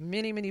 I have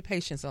many, many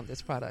patients on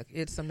this product.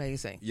 It's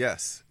amazing.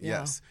 Yes.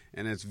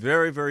 And it's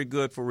very, very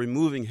good for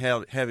removing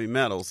heavy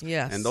metals.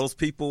 Yes. And those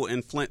people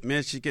in Flint,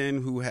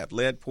 Michigan who have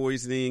lead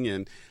poisoning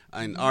and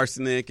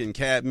arsenic and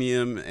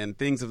cadmium and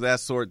things of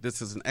that sort,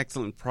 this is an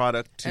excellent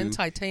product. And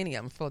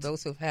titanium for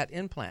those who've had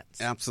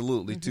implants.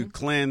 Absolutely, to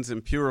cleanse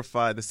and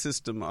purify the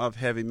system of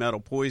heavy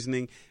metal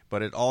poisoning,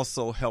 but it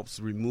also helps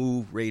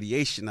remove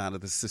radiation out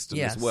of the system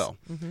as well.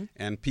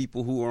 And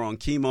people who are on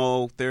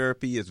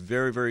chemotherapy, is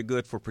very, very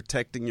good for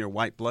protecting your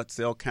white blood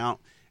cell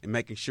count and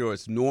making sure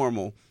it's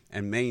normal,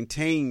 and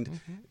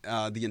maintained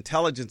the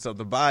intelligence of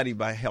the body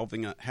by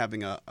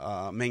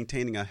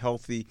maintaining a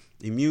healthy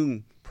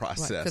immune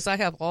process. Because I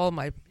have all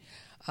my,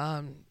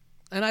 and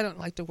I don't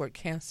like the word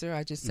cancer,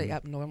 I just say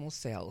abnormal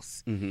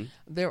cells.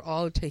 They're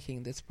all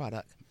taking this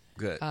product.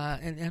 Good.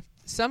 And if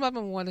some of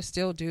them want to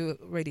still do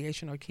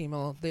radiation or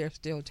chemo, they're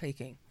still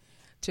taking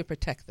to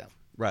protect them.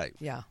 Right.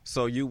 Yeah.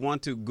 So you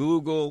want to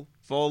Google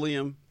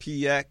Folium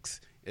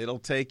PX. It'll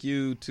take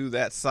you to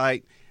that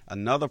site.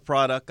 Another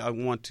product I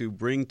want to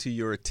bring to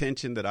your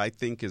attention that I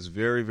think is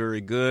very, very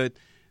good,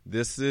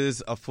 This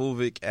is a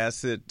fulvic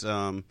acid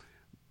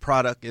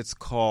product. It's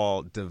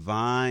called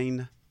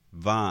Divine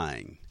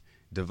Vine.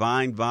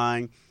 Divine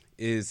Vine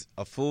is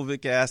a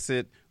fulvic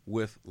acid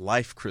with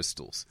life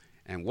crystals.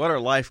 And what are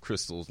life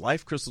crystals?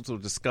 Life crystals were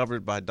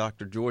discovered by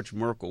Dr. George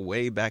Merkel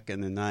way back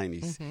in the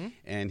 90s. Mm-hmm.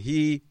 And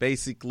he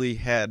basically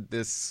had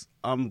this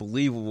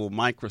unbelievable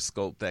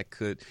microscope that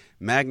could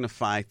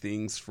magnify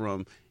things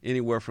from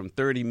anywhere from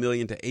 30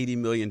 million to 80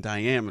 million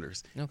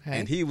diameters. Okay.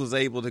 And he was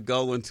able to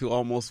go into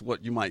almost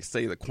what you might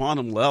say the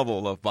quantum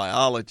level of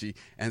biology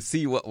and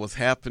see what was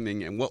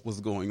happening and what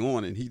was going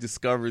on. And he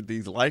discovered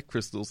these life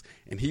crystals,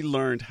 and he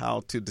learned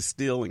how to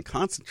distill and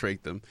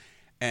concentrate them.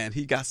 And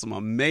he got some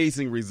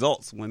amazing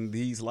results when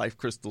these life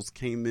crystals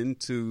came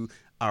into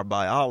our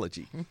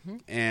biology. Mm-hmm.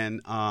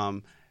 And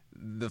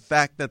the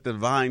fact that the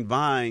Divine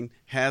Vine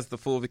has the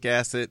fulvic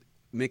acid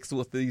mixed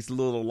with these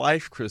little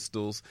life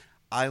crystals,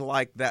 I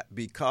like that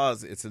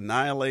because it's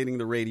annihilating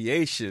the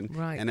radiation.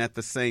 Right. And at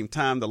the same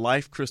time, the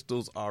life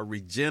crystals are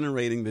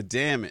regenerating the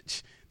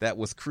damage that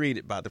was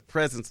created by the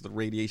presence of the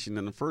radiation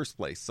in the first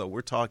place. So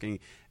we're talking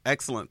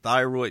excellent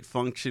thyroid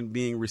function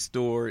being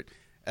restored,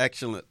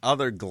 excellent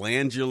other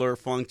glandular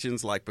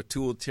functions like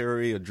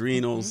pituitary,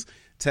 adrenals, mm-hmm.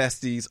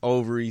 testes,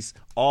 ovaries.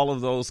 All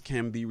of those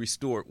can be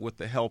restored with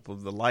the help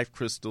of the life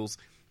crystals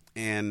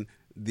and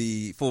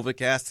the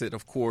fulvic acid,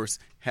 of course,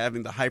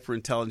 having the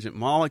hyperintelligent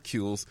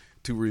molecules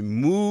to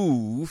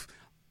remove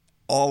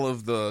all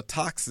of the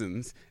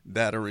toxins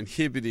that are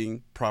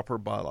inhibiting proper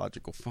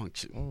biological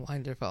function.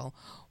 Wonderful.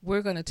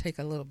 We're going to take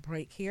a little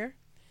break here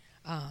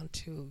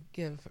to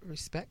give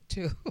respect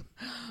to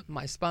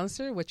my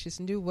sponsor, which is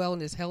New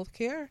Wellness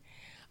Healthcare.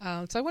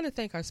 So I want to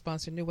thank our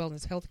sponsor, New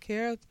Wellness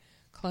Healthcare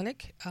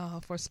Clinic,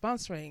 for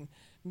sponsoring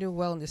New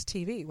Wellness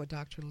TV with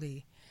Dr.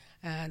 Lee,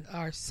 and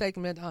our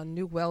segment on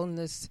New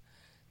Wellness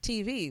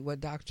TV with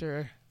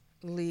Dr.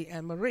 Lee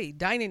and Marie,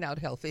 Dining Out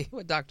Healthy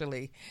with Dr.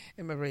 Lee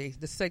and Marie.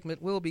 The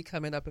segment will be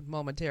coming up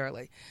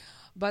momentarily.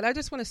 But I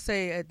just want to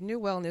say at New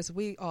Wellness,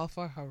 we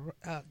offer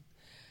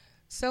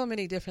so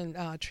many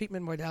different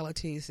treatment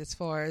modalities as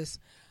far as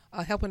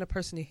helping a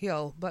person to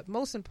heal. But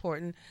most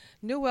important,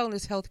 New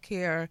Wellness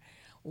Healthcare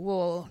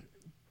will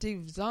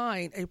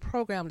design a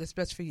program that's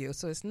best for you.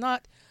 So it's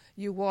not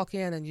you walk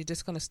in and you're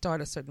just going to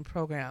start a certain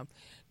program.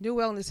 New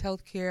Wellness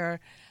Healthcare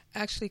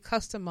actually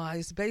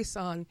customized based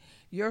on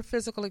your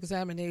physical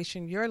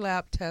examination, your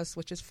lab test,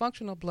 which is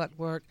functional blood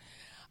work,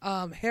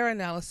 hair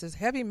analysis,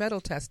 heavy metal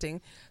testing.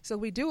 So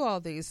we do all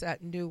these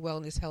at New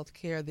Wellness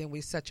Healthcare, then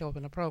we set you up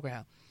in a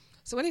program.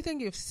 So anything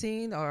you've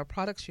seen or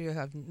products you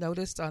have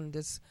noticed on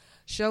this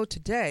show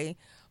today,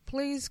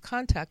 please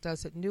contact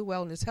us at New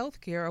Wellness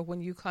Healthcare, or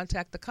when you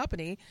contact the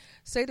company,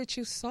 say that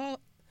you saw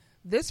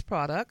this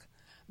product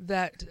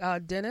that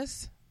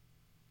Dennis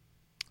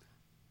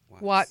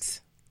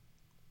Watts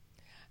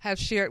have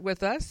shared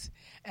with us,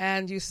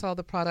 and you saw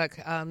the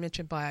product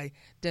mentioned by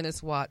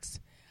Dennis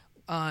Watts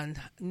on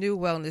New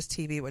Wellness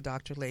TV with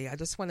Dr. Lee. I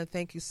just want to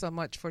thank you so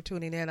much for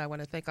tuning in. I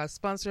want to thank our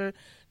sponsor,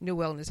 New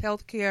Wellness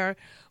Healthcare.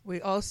 We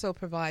also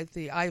provide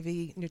the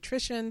IV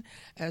nutrition,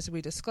 as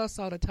we discuss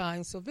all the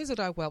time. So visit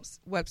our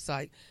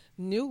website,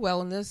 New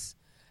Wellness,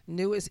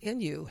 new is in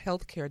you,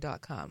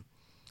 healthcare.com.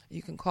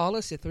 You can call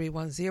us at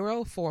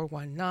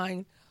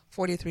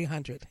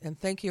 310-419-4300. And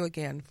thank you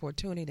again for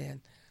tuning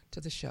in to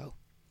the show.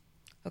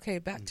 Okay,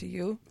 back to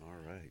you. All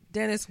right.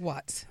 Dennis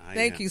Watts.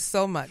 Thank you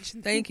so much.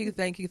 Thank you.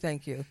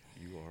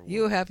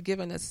 You have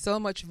given us so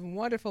much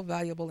wonderful,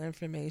 valuable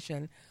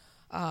information,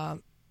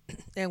 and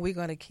we're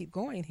going to keep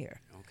going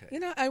here. Okay. You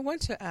know, I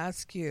want to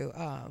ask you,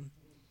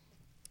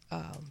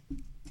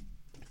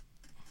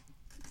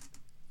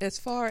 as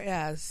far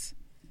as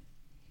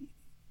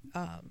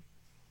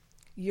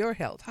your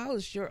health, how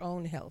is your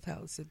own health?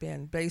 How has it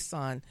been based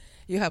on,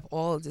 you have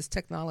all of this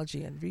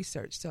technology and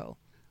research, so.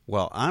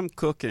 Well, I'm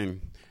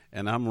cooking,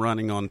 and I'm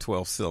running on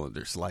 12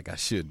 cylinders like I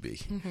should be.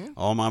 Mm-hmm.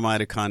 All my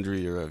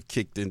mitochondria have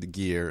kicked into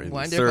gear and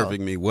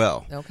serving me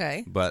well.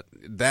 Okay. But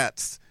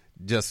that's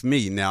just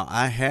me. Now,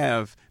 I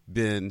have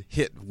been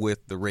hit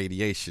with the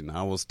radiation.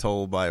 I was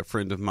told by a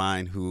friend of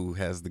mine who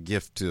has the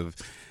gift of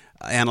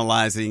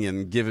analyzing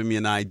and giving me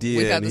an idea.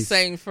 We have the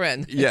same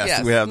friend.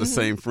 Yes, we have the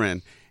same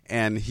friend.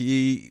 And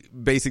he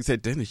basically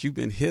said, Dennis, you've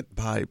been hit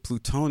by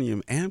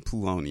plutonium and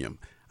polonium.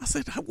 I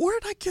said, where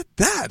did I get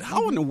that?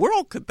 How in the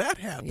world could that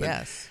happen?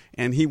 Yes.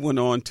 And he went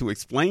on to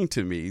explain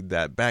to me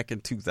that back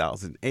in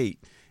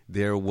 2008,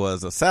 there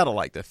was a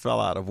satellite that fell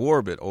out of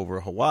orbit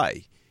over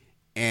Hawaii,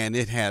 and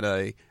it had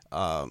a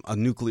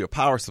nuclear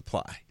power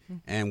supply. Mm-hmm.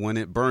 And when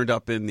it burned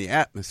up in the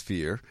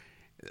atmosphere,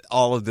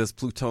 all of this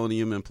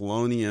plutonium and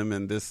polonium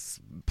and this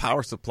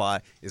power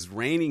supply is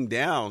raining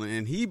down,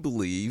 and he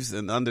believes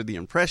and under the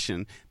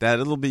impression that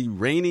it'll be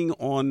raining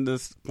on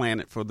this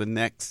planet for the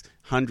next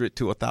 100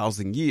 to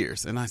 1,000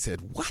 years. And I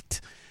said, what?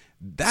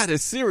 That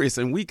is serious.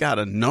 And we got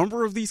a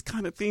number of these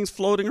kind of things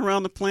floating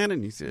around the planet.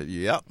 And he said,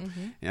 yep,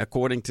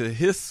 according to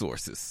his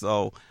sources.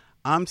 So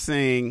I'm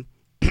saying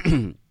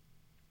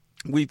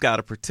we've got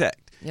to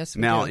protect. Yes,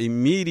 we now, do.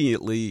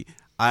 Immediately,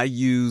 I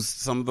used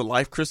some of the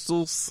life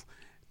crystals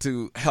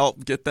to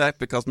help get that,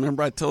 because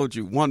remember I told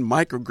you 1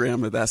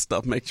 microgram of that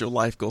stuff makes your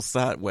life go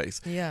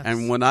sideways. Yes.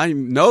 And when I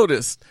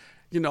noticed,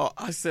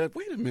 I said,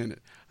 wait a minute,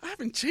 I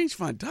haven't changed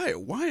my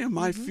diet. Why am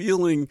I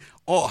feeling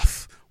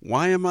off?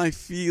 Why am I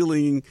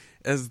feeling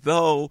as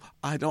though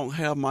I don't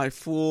have my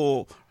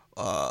full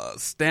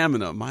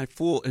stamina, my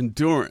full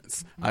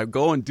endurance? I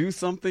go and do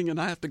something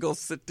and I have to go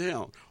sit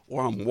down,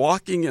 or I'm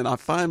walking and I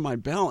find my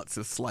balance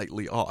is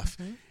slightly off.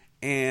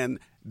 And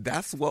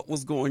that's what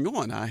was going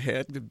on. I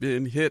had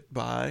been hit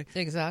by,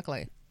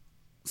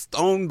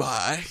 stoned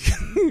by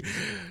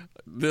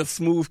the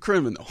smooth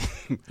criminal,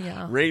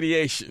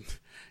 radiation.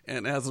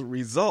 And as a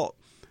result,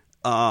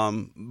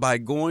 by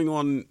going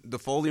on the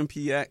Folium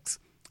PX,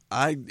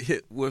 I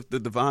hit with the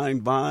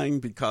Divine Vine,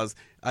 because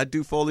I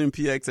do Folium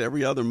PX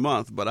every other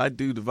month, but I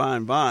do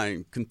Divine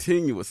Vine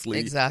continuously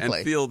and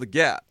fill the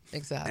gap.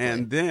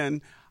 And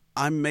then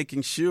I'm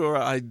making sure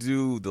I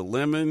do the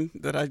lemon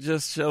that I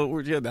just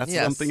showed you. That's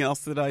something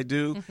else that I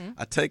do.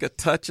 I take a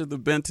touch of the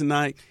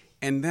bentonite,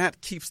 and that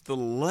keeps the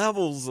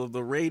levels of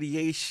the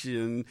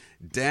radiation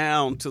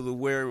down to the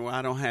where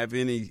I don't have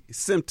any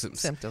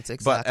symptoms.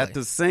 But at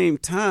the same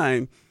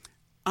time,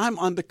 I'm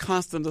under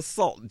constant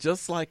assault,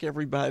 just like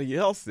everybody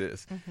else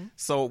is.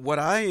 So what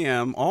I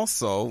am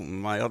also,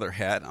 my other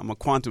hat, I'm a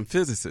quantum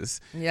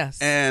physicist.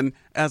 And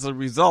as a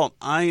result,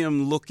 I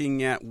am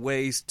looking at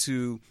ways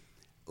to,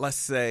 let's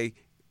say,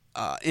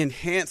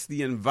 enhance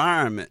the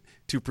environment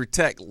to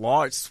protect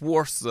large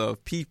swaths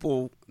of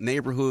people,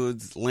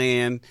 neighborhoods,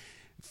 land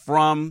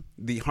from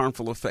the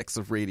harmful effects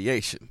of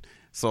radiation.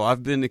 So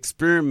I've been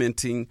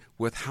experimenting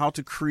with how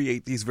to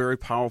create these very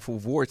powerful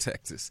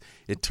vortexes.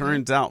 It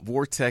turns out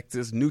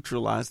vortexes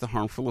neutralize the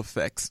harmful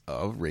effects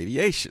of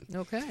radiation.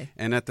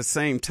 And at the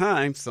same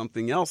time,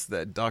 something else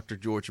that Dr.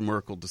 George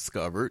Merkel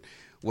discovered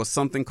was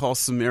something called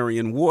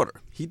Sumerian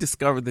water. He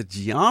discovered the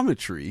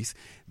geometries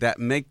that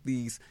make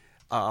these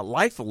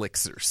life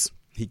elixirs,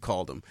 he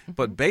called them.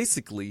 But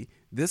basically,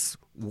 this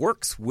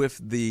works with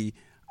the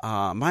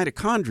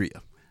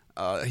mitochondria.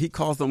 He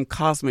calls them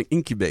cosmic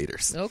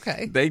incubators.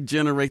 They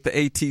generate the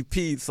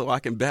ATP so I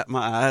can bat my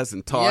eyes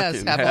and talk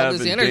and have all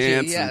this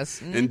energy,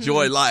 dance and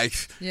enjoy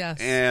life.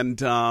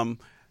 And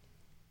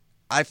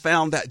I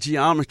found that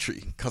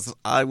geometry because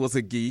I was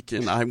a geek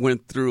and I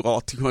went through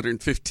all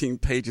 215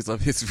 pages of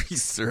his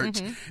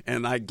research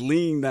and I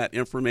gleaned that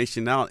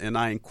information out and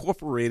I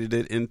incorporated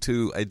it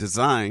into a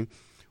design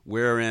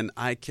wherein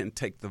I can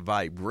take the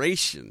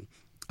vibration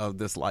of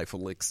this life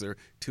elixir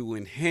to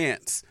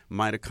enhance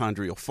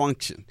mitochondrial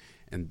function.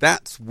 And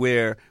that's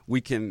where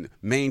we can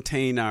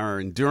maintain our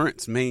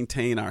endurance,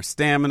 maintain our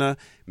stamina,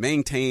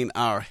 maintain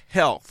our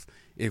health.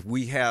 If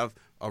we have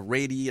a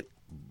radiant,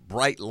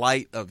 bright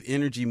light of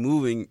energy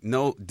moving,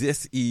 no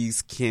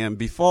dis-ease can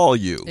befall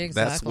you.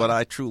 That's what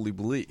I truly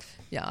believe.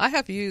 I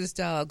have used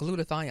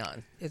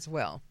glutathione as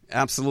well.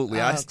 Absolutely.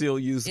 I still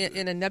use it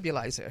in a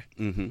nebulizer.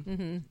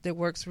 That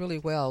works really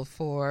well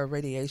for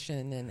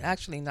radiation, and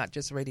actually not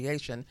just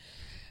radiation,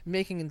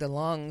 making the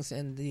lungs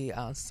and the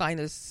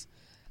sinus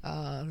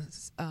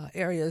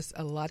areas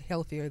a lot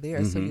healthier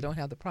there, so you don't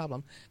have the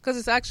problem. Because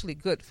it's actually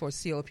good for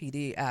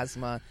COPD,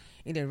 asthma,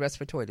 and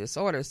respiratory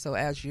disorders. So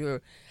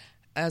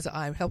as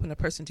I'm helping a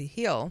person to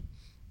heal,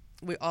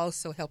 we're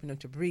also helping them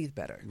to breathe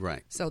better.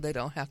 So they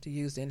don't have to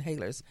use the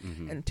inhalers.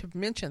 And to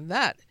mention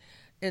that,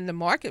 in the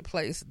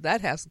marketplace, that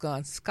has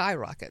gone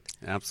skyrocket.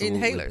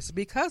 Inhalers,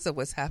 because of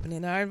what's happening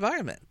in our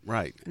environment.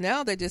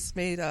 Now they just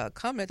made a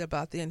comment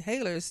about the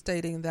inhalers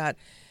stating that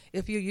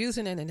if you're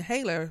using an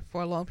inhaler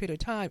for a long period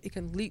of time, it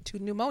can lead to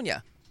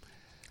pneumonia.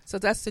 So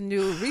that's the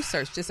new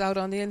research just out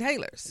on the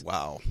inhalers.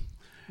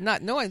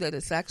 Not knowing that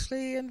it's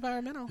actually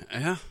environmental.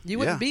 You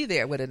wouldn't be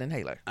there with an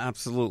inhaler.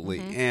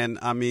 Absolutely. And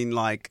I mean,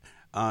 like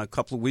a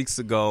couple of weeks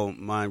ago,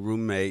 my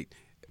roommate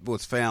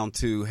was found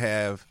to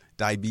have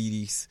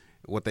diabetes,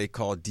 what they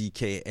call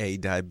DKA,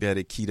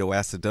 diabetic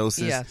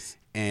ketoacidosis,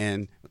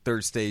 and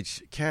third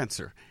stage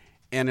cancer.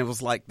 And it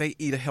was like, they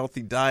eat a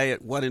healthy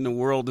diet. What in the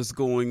world is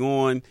going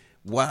on?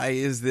 Why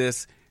is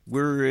this?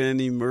 We're in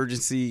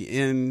emergency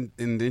and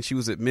then she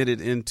was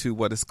admitted into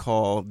what is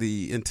called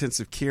the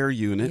intensive care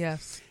unit.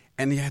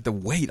 And you had to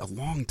wait a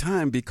long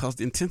time because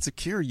the intensive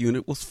care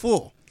unit was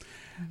full.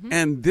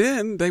 And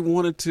then they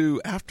wanted to,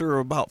 after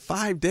about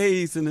 5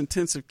 days in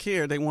intensive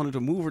care, they wanted to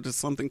move her to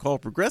something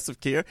called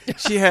progressive care.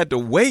 She had to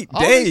wait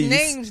days. All these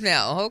names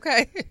now,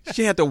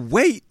 She had to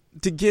wait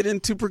to get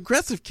into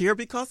progressive care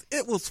because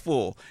it was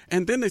full.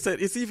 And then they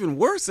said, it's even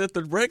worse at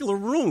the regular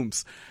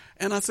rooms.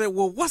 And I said,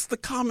 well, what's the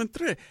common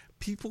thread?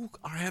 People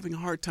are having a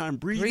hard time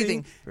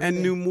breathing.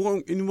 And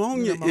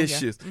pneumonia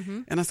issues.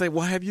 And I say,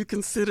 well, have you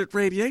considered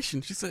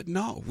radiation? She said,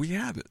 no, we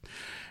haven't.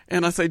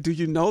 And I say, do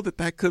you know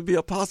that could be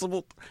a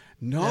possible?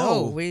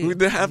 No, we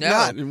have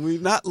not. And we're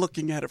not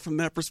looking at it from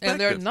that perspective. And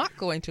they're not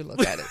going to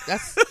look at it.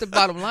 That's the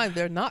bottom line.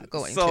 They're not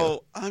going to.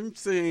 So I'm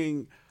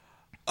saying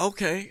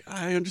Okay,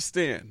 I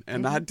understand.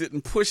 And I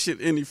didn't push it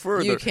any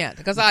further. You can't,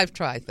 because I've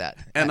tried that.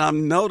 And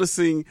I'm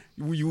noticing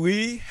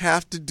we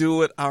have to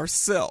do it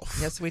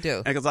ourselves. Yes, we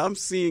do. Because I'm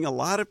seeing a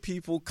lot of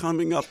people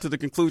coming up to the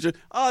conclusion,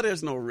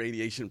 there's no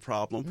radiation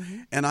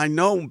problem. And I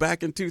know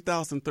back in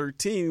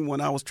 2013,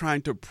 when I was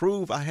trying to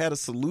prove I had a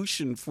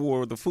solution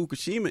for the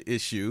Fukushima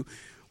issue,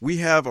 we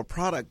have a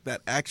product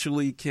that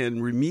actually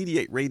can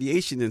remediate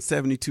radiation in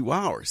 72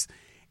 hours.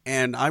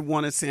 And I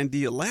wanted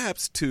Sandia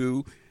Labs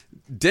to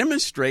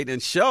demonstrate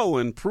and show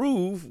and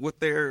prove what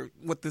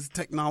this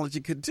technology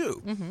could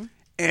do.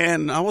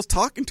 And I was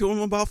talking to them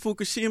about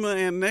Fukushima,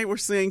 and they were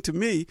saying to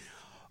me,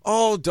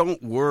 oh,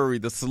 don't worry.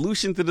 The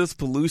solution to this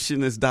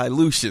pollution is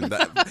dilution.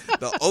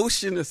 The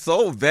ocean is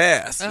so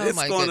vast.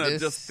 It's going to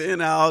just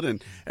thin out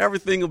and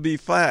everything will be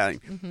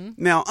fine.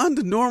 Now,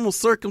 under normal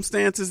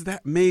circumstances,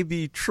 that may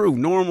be true.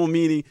 Normal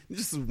meaning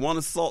just one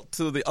assault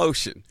to the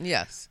ocean.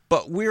 Yes.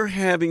 But we're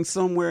having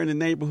somewhere in the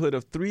neighborhood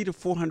of 300 to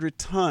 400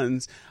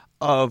 tons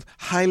of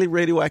highly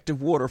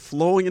radioactive water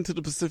flowing into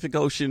the Pacific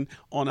Ocean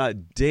on a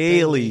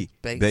daily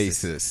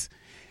basis.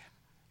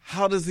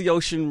 How does the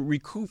ocean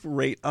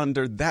recuperate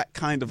under that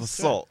kind of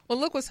assault? Well,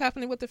 look what's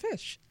happening with the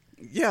fish.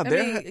 Yeah,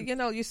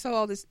 you saw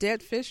all this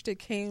dead fish that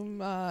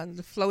came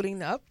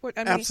floating up.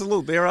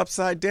 Absolutely, they're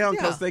upside down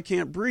because they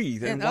can't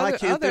breathe. And why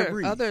can't they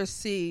breathe? Other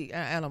sea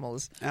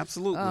animals,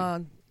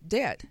 absolutely,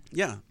 dead.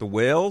 Yeah, the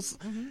whales,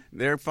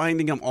 they're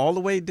finding them all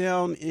the way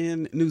down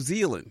in New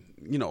Zealand.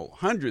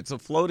 Hundreds are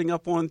floating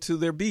up onto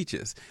their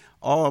beaches.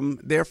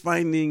 They're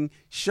finding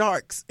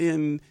sharks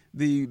in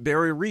the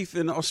Barrier Reef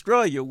in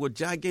Australia with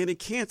gigantic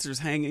cancers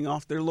hanging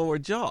off their lower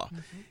jaw.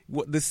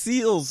 The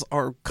seals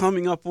are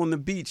coming up on the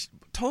beach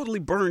totally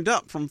burned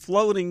up from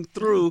floating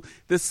through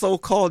this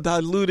so-called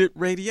diluted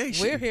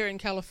radiation. We're here in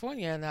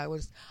California, and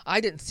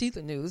I didn't see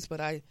the news, but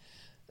I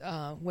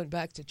went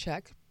back to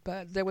check.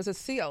 But there was a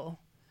seal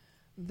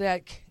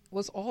that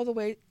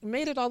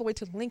made it all the way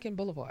to Lincoln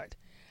Boulevard.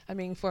 I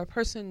mean, for a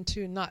person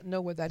to not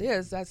know where that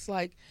is, that's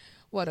like,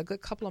 a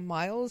good couple of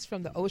miles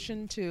from the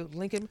ocean to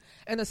Lincoln.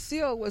 And a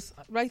seal was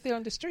right there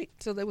on the street.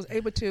 So they was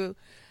able to,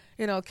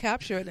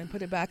 capture it and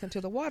put it back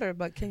into the water.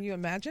 But can you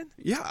imagine?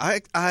 Yeah,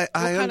 I understand.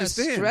 What kind of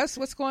stress?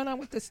 What's going on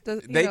with this?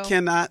 They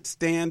cannot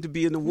stand to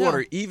be in the water.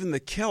 No. Even the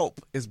kelp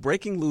is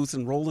breaking loose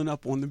and rolling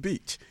up on the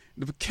beach.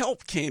 The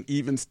kelp can't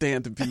even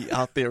stand to be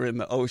out there in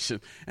the ocean.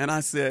 And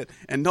I said,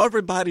 and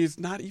everybody is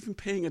not even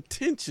paying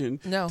attention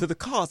to the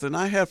cause. And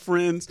I have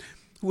friends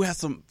who have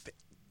some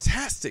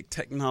fantastic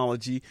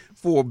technology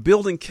for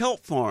building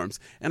kelp farms.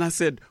 And I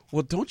said,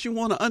 well, don't you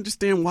want to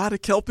understand why the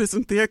kelp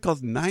isn't there?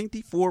 Because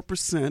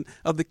 94%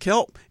 of the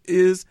kelp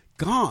is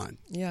gone.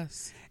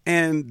 Yes.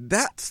 And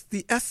that's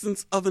the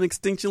essence of an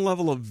extinction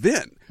level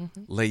event,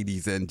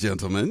 ladies and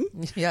gentlemen.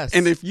 Yes.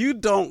 And if you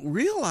don't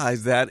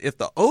realize that, if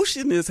the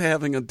ocean is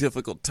having a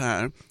difficult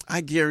time,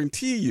 I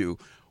guarantee you,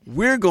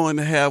 we're going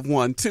to have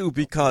one too,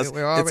 because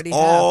it's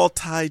all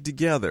tied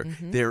together.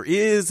 There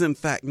is, in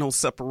fact, no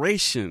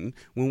separation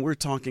when we're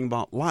talking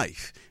about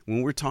life,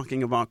 when we're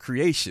talking about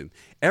creation.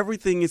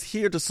 Everything is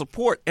here to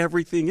support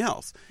everything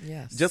else.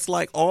 Yes. Just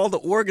like all the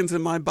organs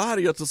in my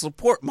body are to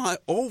support my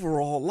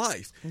overall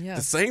life. Yes.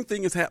 The same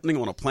thing is happening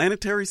on a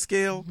planetary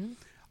scale.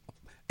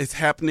 It's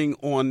happening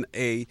on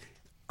a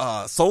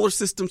solar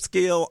system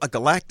scale, a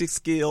galactic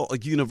scale, a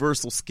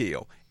universal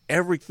scale.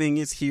 Everything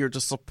is here to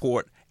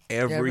support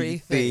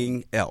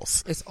everything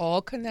else. It's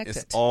all connected.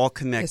 It's all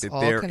connected.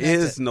 There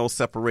is no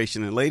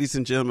separation. And ladies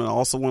and gentlemen, I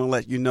also want to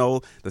let you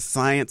know the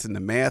science and the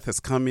math has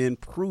come in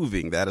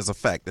proving that as a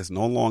fact. It's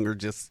no longer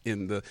just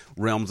in the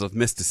realms of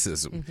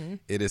mysticism.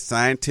 It is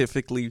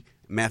scientifically,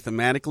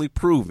 mathematically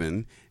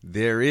proven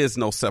there is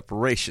no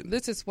separation.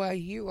 This is why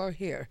you are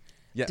here.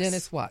 Yes.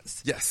 Dennis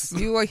Watts. Yes.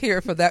 You are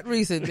here for that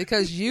reason,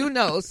 because you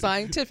know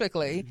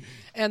scientifically,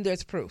 and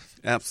there's proof.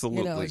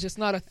 Absolutely. It's just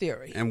not a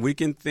theory. And we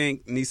can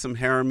thank Nissim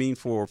Harameen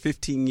for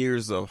 15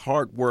 years of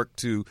hard work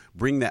to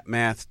bring that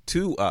math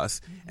to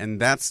us,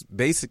 and that's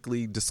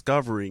basically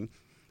discovering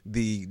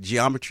the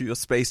geometry of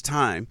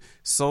space-time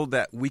so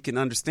that we can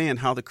understand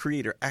how the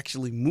Creator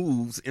actually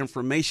moves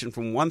information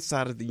from one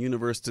side of the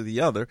universe to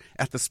the other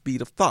at the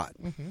speed of thought.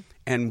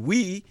 And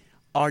we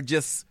are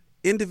just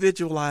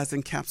individualized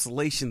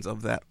encapsulations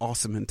of that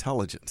awesome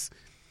intelligence.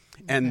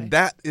 And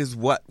that is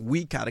what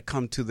we got to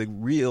come to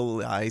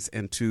realize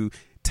and to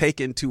take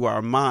into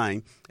our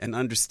mind and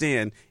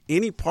understand.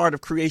 Any part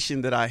of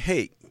creation that I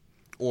hate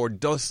or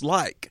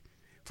dislike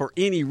for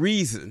any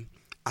reason,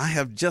 I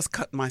have just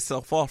cut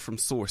myself off from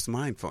source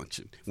mind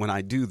function when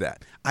I do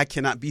that. I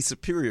cannot be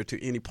superior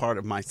to any part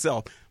of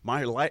myself.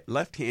 My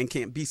left hand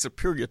can't be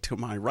superior to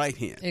my right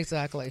hand.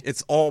 Exactly.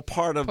 It's all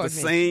part of the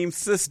same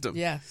system.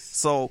 Yes.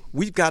 So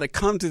we've got to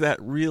come to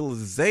that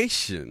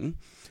realization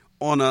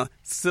from a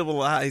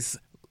civilized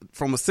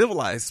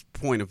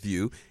point of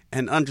view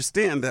and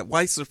understand that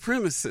white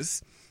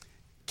supremacists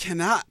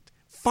cannot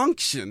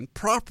function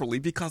properly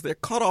because they're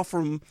cut off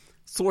from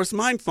source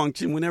mind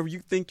function whenever you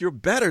think you're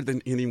better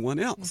than anyone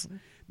else.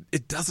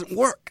 It doesn't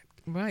work.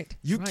 Right.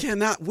 You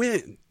cannot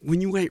win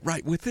when you ain't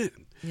right within.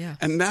 Yeah.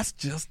 And that's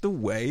just the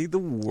way the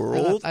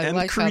world and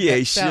like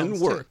creation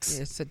works.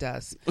 Yes, it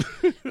does.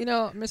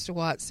 Mr.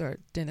 Watts, or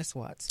Dennis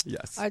Watts.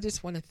 Yes. I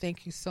just want to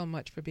thank you so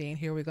much for being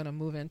here. We're going to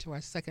move into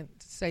our second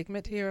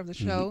segment here of the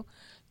show,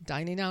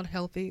 Dining Out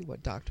Healthy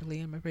with Dr. Lee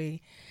and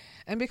Marie.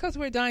 And because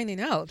we're dining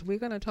out, we're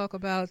going to talk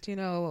about,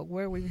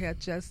 where we had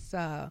just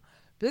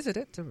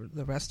visited,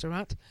 the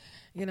restaurant,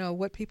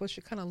 what people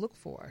should kind of look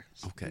for.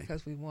 Okay.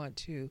 Because we want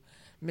to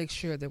make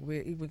sure that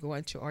we're even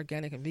going to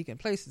organic and vegan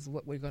places,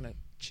 what we're going to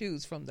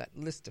choose from that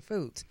list of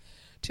foods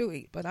to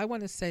eat. But I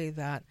want to say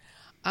that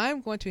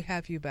I'm going to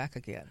have you back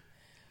again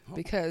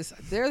because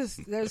there's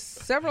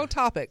several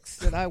topics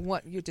that I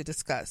want you to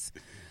discuss.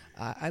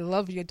 I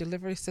love your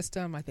delivery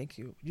system. I think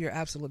you're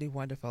absolutely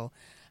wonderful.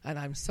 And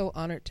I'm so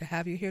honored to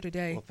have you here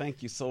today. Well,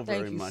 thank you so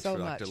very much,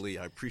 Dr. Lee.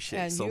 I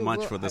appreciate it so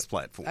much for this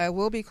platform. I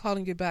will be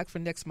calling you back for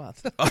next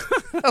month.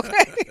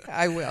 Okay,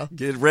 I will.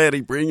 Get ready.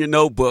 Bring your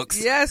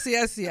notebooks. Yes.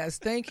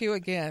 Thank you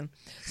again.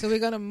 So we're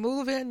going to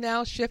move in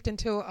now, shift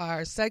into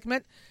our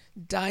segment,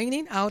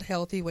 Dining Out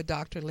Healthy with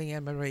Dr. Lee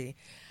and Marie.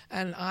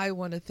 And I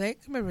want to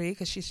thank Marie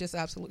because she's just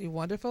absolutely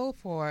wonderful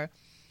for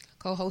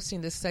co-hosting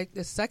this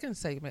second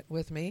segment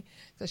with me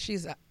because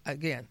she's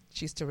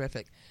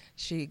terrific.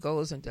 She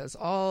goes and does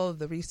all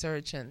the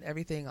research and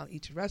everything on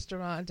each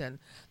restaurant and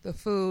the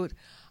food.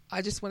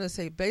 I just want to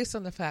say, based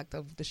on the fact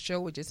of the show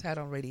we just had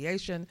on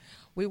radiation,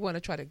 we want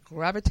to try to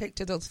gravitate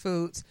to those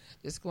foods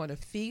that's going to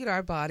feed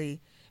our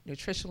body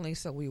nutritionally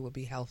so we will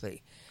be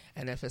healthy.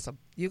 And if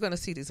you're going to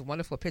see these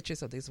wonderful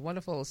pictures of these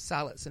wonderful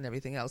salads and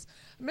everything else,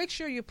 make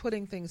sure you're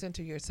putting things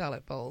into your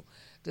salad bowl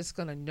that's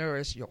going to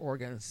nourish your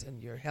organs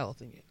and your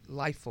health and your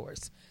life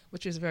force,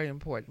 which is very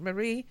important.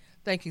 Marie,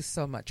 thank you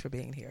so much for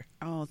being here.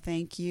 Oh,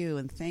 thank you.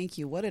 And thank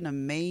you. What an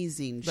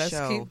amazing show.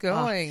 Let's keep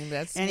going.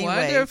 That's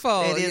anyway,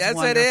 wonderful. It is yes,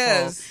 wonderful.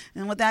 It is.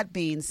 And with that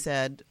being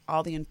said,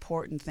 all the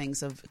important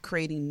things of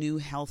creating new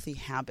healthy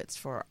habits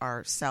for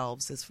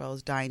ourselves as well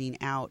as dining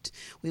out.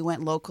 We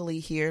went locally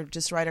here,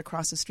 just right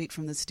across the street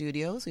from the studios.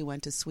 We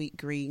went to Sweet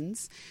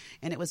Greens,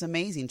 and it was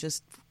amazing.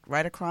 Just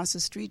right across the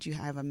street, you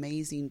have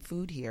amazing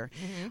food here.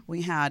 Mm-hmm.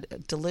 We had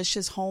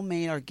delicious,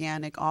 homemade,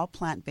 organic, all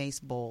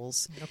plant-based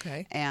bowls.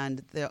 Okay.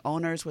 And the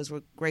owners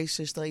were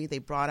graciously, they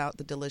brought out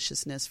the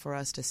deliciousness for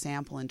us to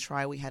sample and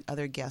try. We had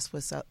other guests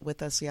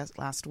with us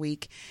last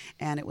week,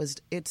 and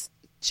it's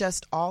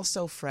just all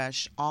so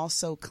fresh, all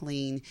so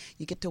clean.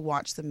 You get to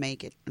watch them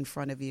make it in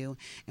front of you.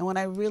 And what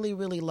I really,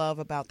 really love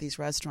about these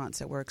restaurants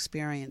that we're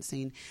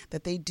experiencing,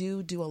 that they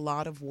do a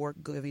lot of work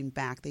giving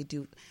back. They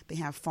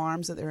have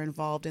farms that they're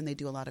involved in. They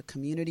do a lot of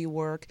community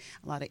work,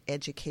 a lot of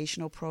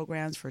educational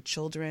programs for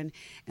children.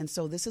 And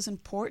so this is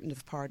important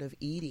as part of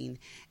eating,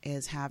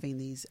 is having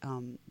these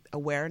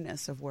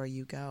awareness of where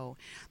you go.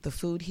 The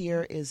food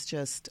here is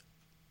just...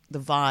 The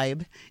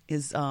vibe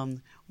is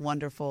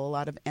wonderful, a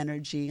lot of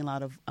energy, a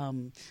lot of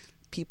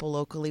people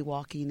locally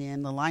walking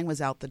in. The line was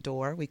out the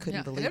door. We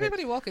couldn't believe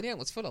everybody walking in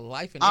was full of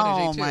life and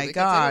energy, too. Oh, my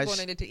gosh. They were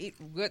wanting to eat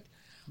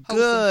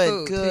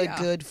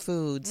good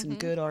foods and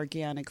good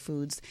organic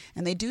foods.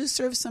 And they do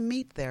serve some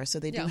meat there,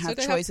 so they do have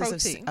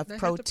choices of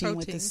protein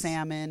with the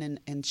salmon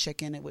and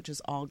chicken, which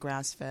is all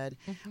grass-fed,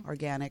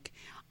 organic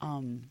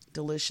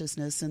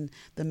deliciousness. And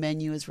the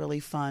menu is really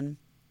fun.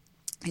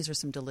 These are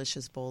some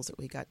delicious bowls that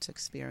we got to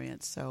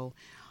experience. So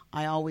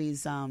I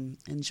always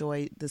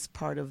enjoy this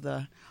part of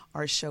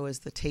our show is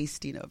the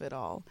tasting of it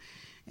all.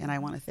 And I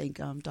want to thank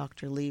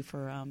Dr. Lee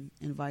for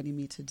inviting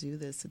me to do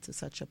this. It's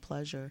such a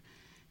pleasure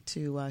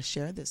to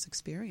share this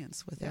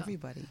experience with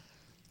everybody.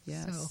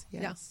 Yes.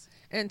 Yeah.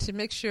 And to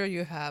make sure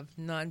you have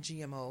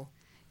non-GMO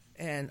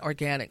and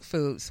organic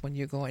foods when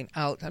you're going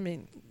out. I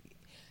mean,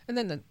 and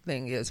then the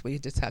thing is, we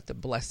just have to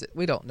bless it.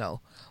 We don't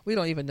know. We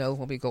don't even know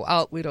when we go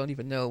out. We don't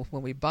even know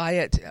when we buy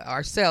it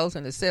ourselves,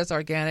 and it says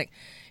organic.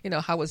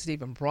 How was it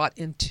even brought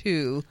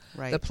into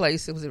the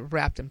place? It was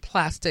wrapped in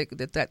plastic.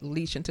 Did that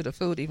leach into the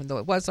food, even though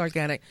it was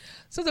organic?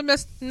 So the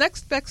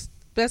next best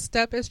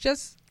step is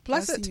just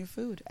blessing your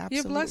food. Absolutely,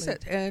 you bless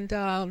it, and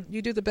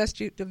you do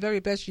the very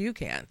best you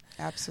can.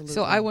 Absolutely.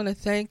 So I want to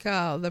thank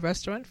the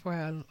restaurant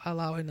for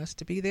allowing us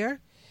to be there.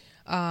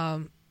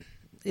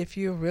 If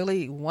you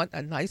really want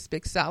a nice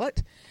big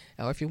salad,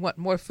 or if you want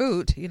more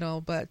food,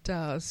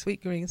 but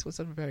Sweet Greens was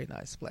a very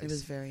nice place. It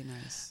was very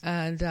nice.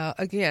 And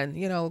again,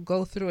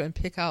 go through and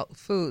pick out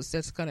foods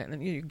that's going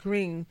to,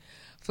 green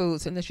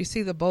foods, and as you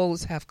see, the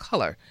bowls have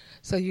color,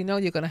 so you're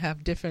going to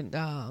have different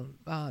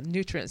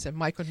nutrients and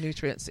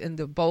micronutrients in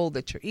the bowl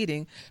that you're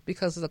eating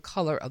because of the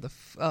color of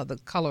the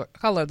color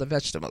of the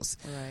vegetables,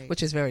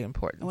 which is very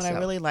important. And what I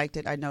really liked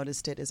I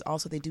noticed it is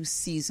also they do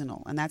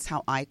seasonal, and that's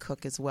how I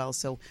cook as well.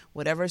 So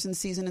whatever's in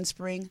season in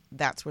spring,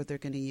 that's what they're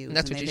going to use. And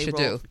that's what you should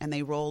do. And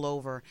they roll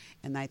over,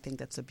 and I think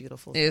that's a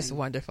beautiful thing. It's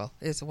wonderful.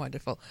 It's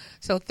wonderful.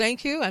 So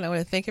thank you, and I want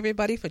to thank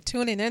everybody for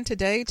tuning in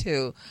today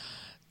to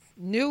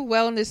New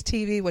Wellness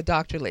TV with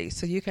Dr. Lee.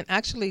 So you can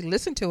actually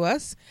listen to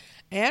us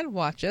and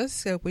watch us.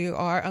 So we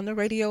are on the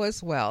radio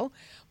as well.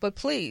 But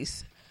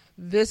please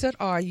visit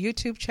our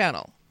YouTube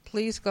channel.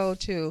 Please go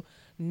to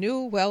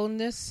New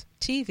Wellness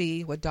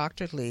TV with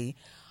Dr. Lee.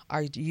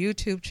 our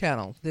YouTube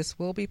channel. This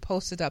will be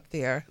posted up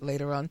there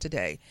later on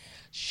today.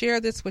 Share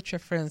this with your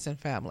friends and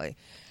family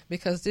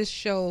because this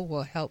show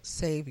will help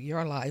save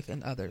your life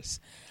and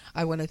others.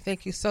 I want to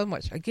thank you so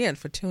much again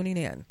for tuning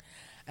in.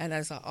 And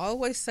as I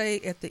always say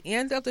at the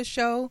end of the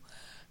show,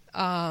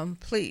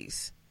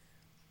 please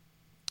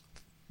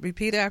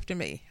repeat after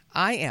me.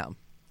 I am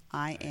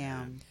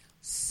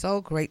so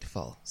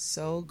grateful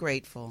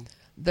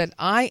that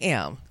I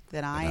am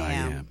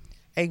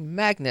a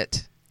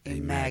magnet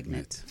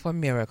for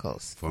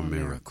miracles.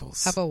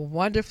 Have a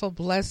wonderful,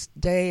 blessed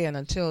day, and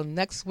until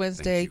next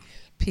Wednesday,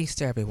 peace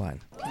to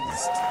everyone.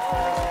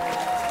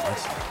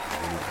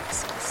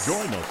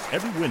 Join us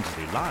every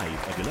Wednesday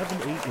live at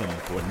 11 a.m.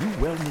 for New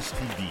Wellness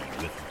TV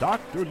with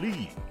Dr.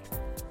 Lee.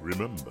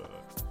 Remember,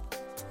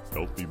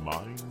 healthy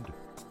mind,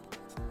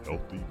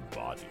 healthy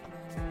body.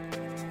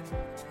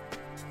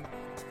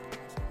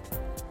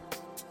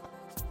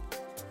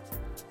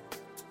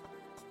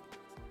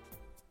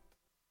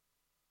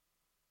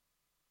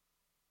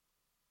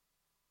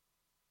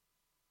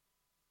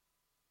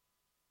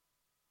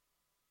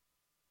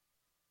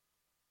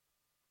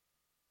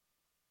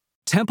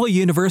 Temple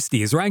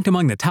University is ranked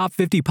among the top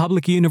 50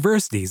 public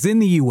universities in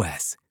the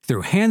U.S.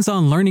 Through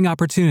hands-on learning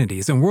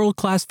opportunities and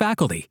world-class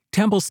faculty,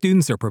 Temple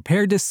students are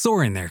prepared to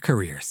soar in their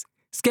careers.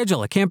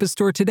 Schedule a campus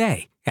tour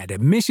today at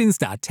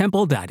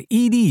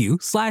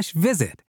admissions.temple.edu/visit.